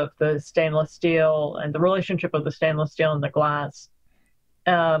terms of the stainless steel and the relationship of the stainless steel and the glass.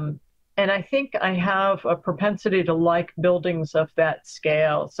 And I think I have a propensity to like buildings of that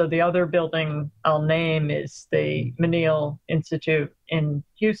scale. So the other building I'll name is the Menil Institute in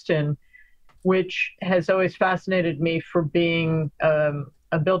Houston. which has always fascinated me for being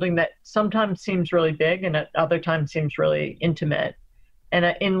a building that sometimes seems really big and at other times seems really intimate.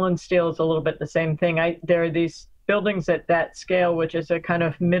 And inland steel is a little bit the same thing. There are these buildings at that scale, which is a kind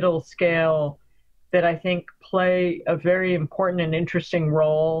of middle scale, that I think play a very important and interesting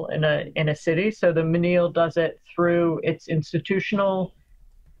role in a city. So the Menil does it through its institutional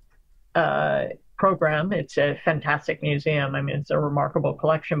program. It's a fantastic museum. I mean, it's a remarkable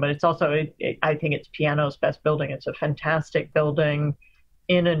collection, but it's also, I think it's Piano's best building. It's a fantastic building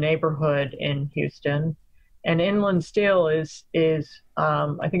in a neighborhood in Houston. And Inland Steel is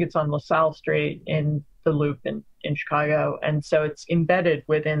I think it's on LaSalle Street in the Loop in Chicago. And so it's embedded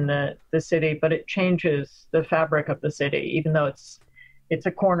within the city, but it changes the fabric of the city, even though it's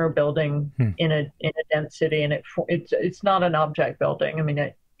a corner building in a dense city, and it's not an object building. I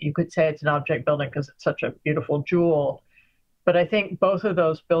mean, you could say it's an object building because it's such a beautiful jewel. But I think both of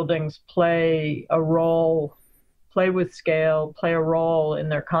those buildings play a role, play with scale, play a role in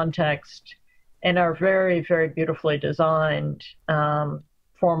their context, and are very, very beautifully designed,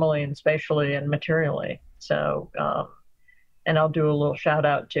 formally and spatially and materially. So, and I'll do a little shout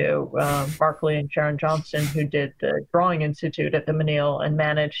out to Barkley and Sharon Johnston, who did the Drawing Institute at the Menil and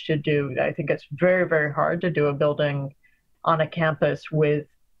managed to do, I think it's very, very hard to do a building on a campus with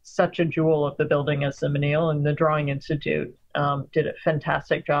such a jewel of the building as the Menil, and the Drawing Institute did a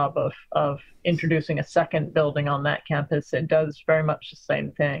fantastic job of introducing a second building on that campus. It does very much the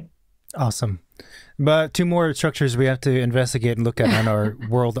same thing. Awesome. But 2 more structures we have to investigate and look at on our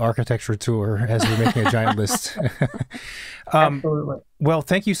world architecture tour as we're making a giant list. Absolutely. Well,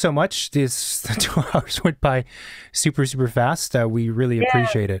 thank you so much. This 2 hours went by super, super fast. We really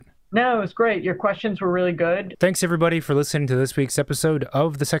appreciate it. No, it was great. Your questions were really good. Thanks, everybody, for listening to this week's episode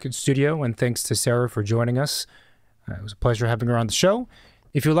of The Second Studio, and thanks to Sarah for joining us. It was a pleasure having her on the show.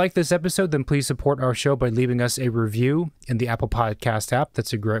 If you like this episode, then please support our show by leaving us a review in the Apple Podcast app.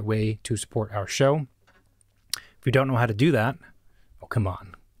 That's a great way to support our show. If you don't know how to do that, oh, come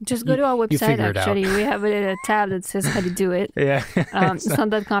on. Just go to our website, actually. We have a tab that says how to do it. Yeah. It's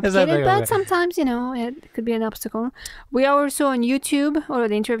not that complicated, but sometimes, you know, it could be an obstacle. We are also on YouTube. All of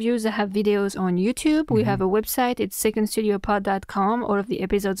the interviews have videos on YouTube. We have a website. It's secondstudiopod.com. All of the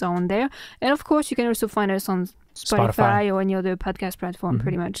episodes are on there. And, of course, you can also find us on Spotify or any other podcast platform,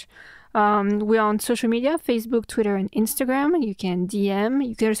 pretty much. We are on social media, Facebook, Twitter, and Instagram. You can DM.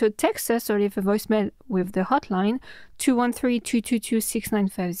 You can also text us or leave a voicemail with the hotline,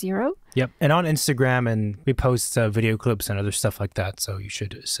 213-222-6950. Yep. And on Instagram, and we post video clips and other stuff like that, so you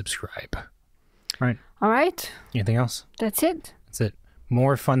should subscribe. Right. All right. Anything else? That's it. That's it.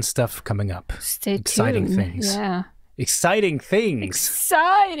 More fun stuff coming up. Stay tuned. Exciting things. Yeah. Exciting things.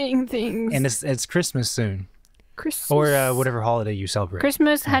 Exciting things. And it's Christmas soon. Christmas. Or whatever holiday you celebrate.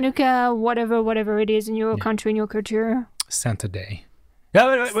 Christmas, Hanukkah, whatever it is in your country, in your culture. Santa Day.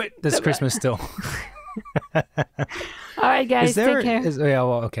 No, wait. That's Christmas still. All right, guys. Take care. Yeah,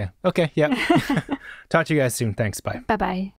 well, okay. Okay, yeah. Talk to you guys soon. Thanks. Bye. Bye-bye.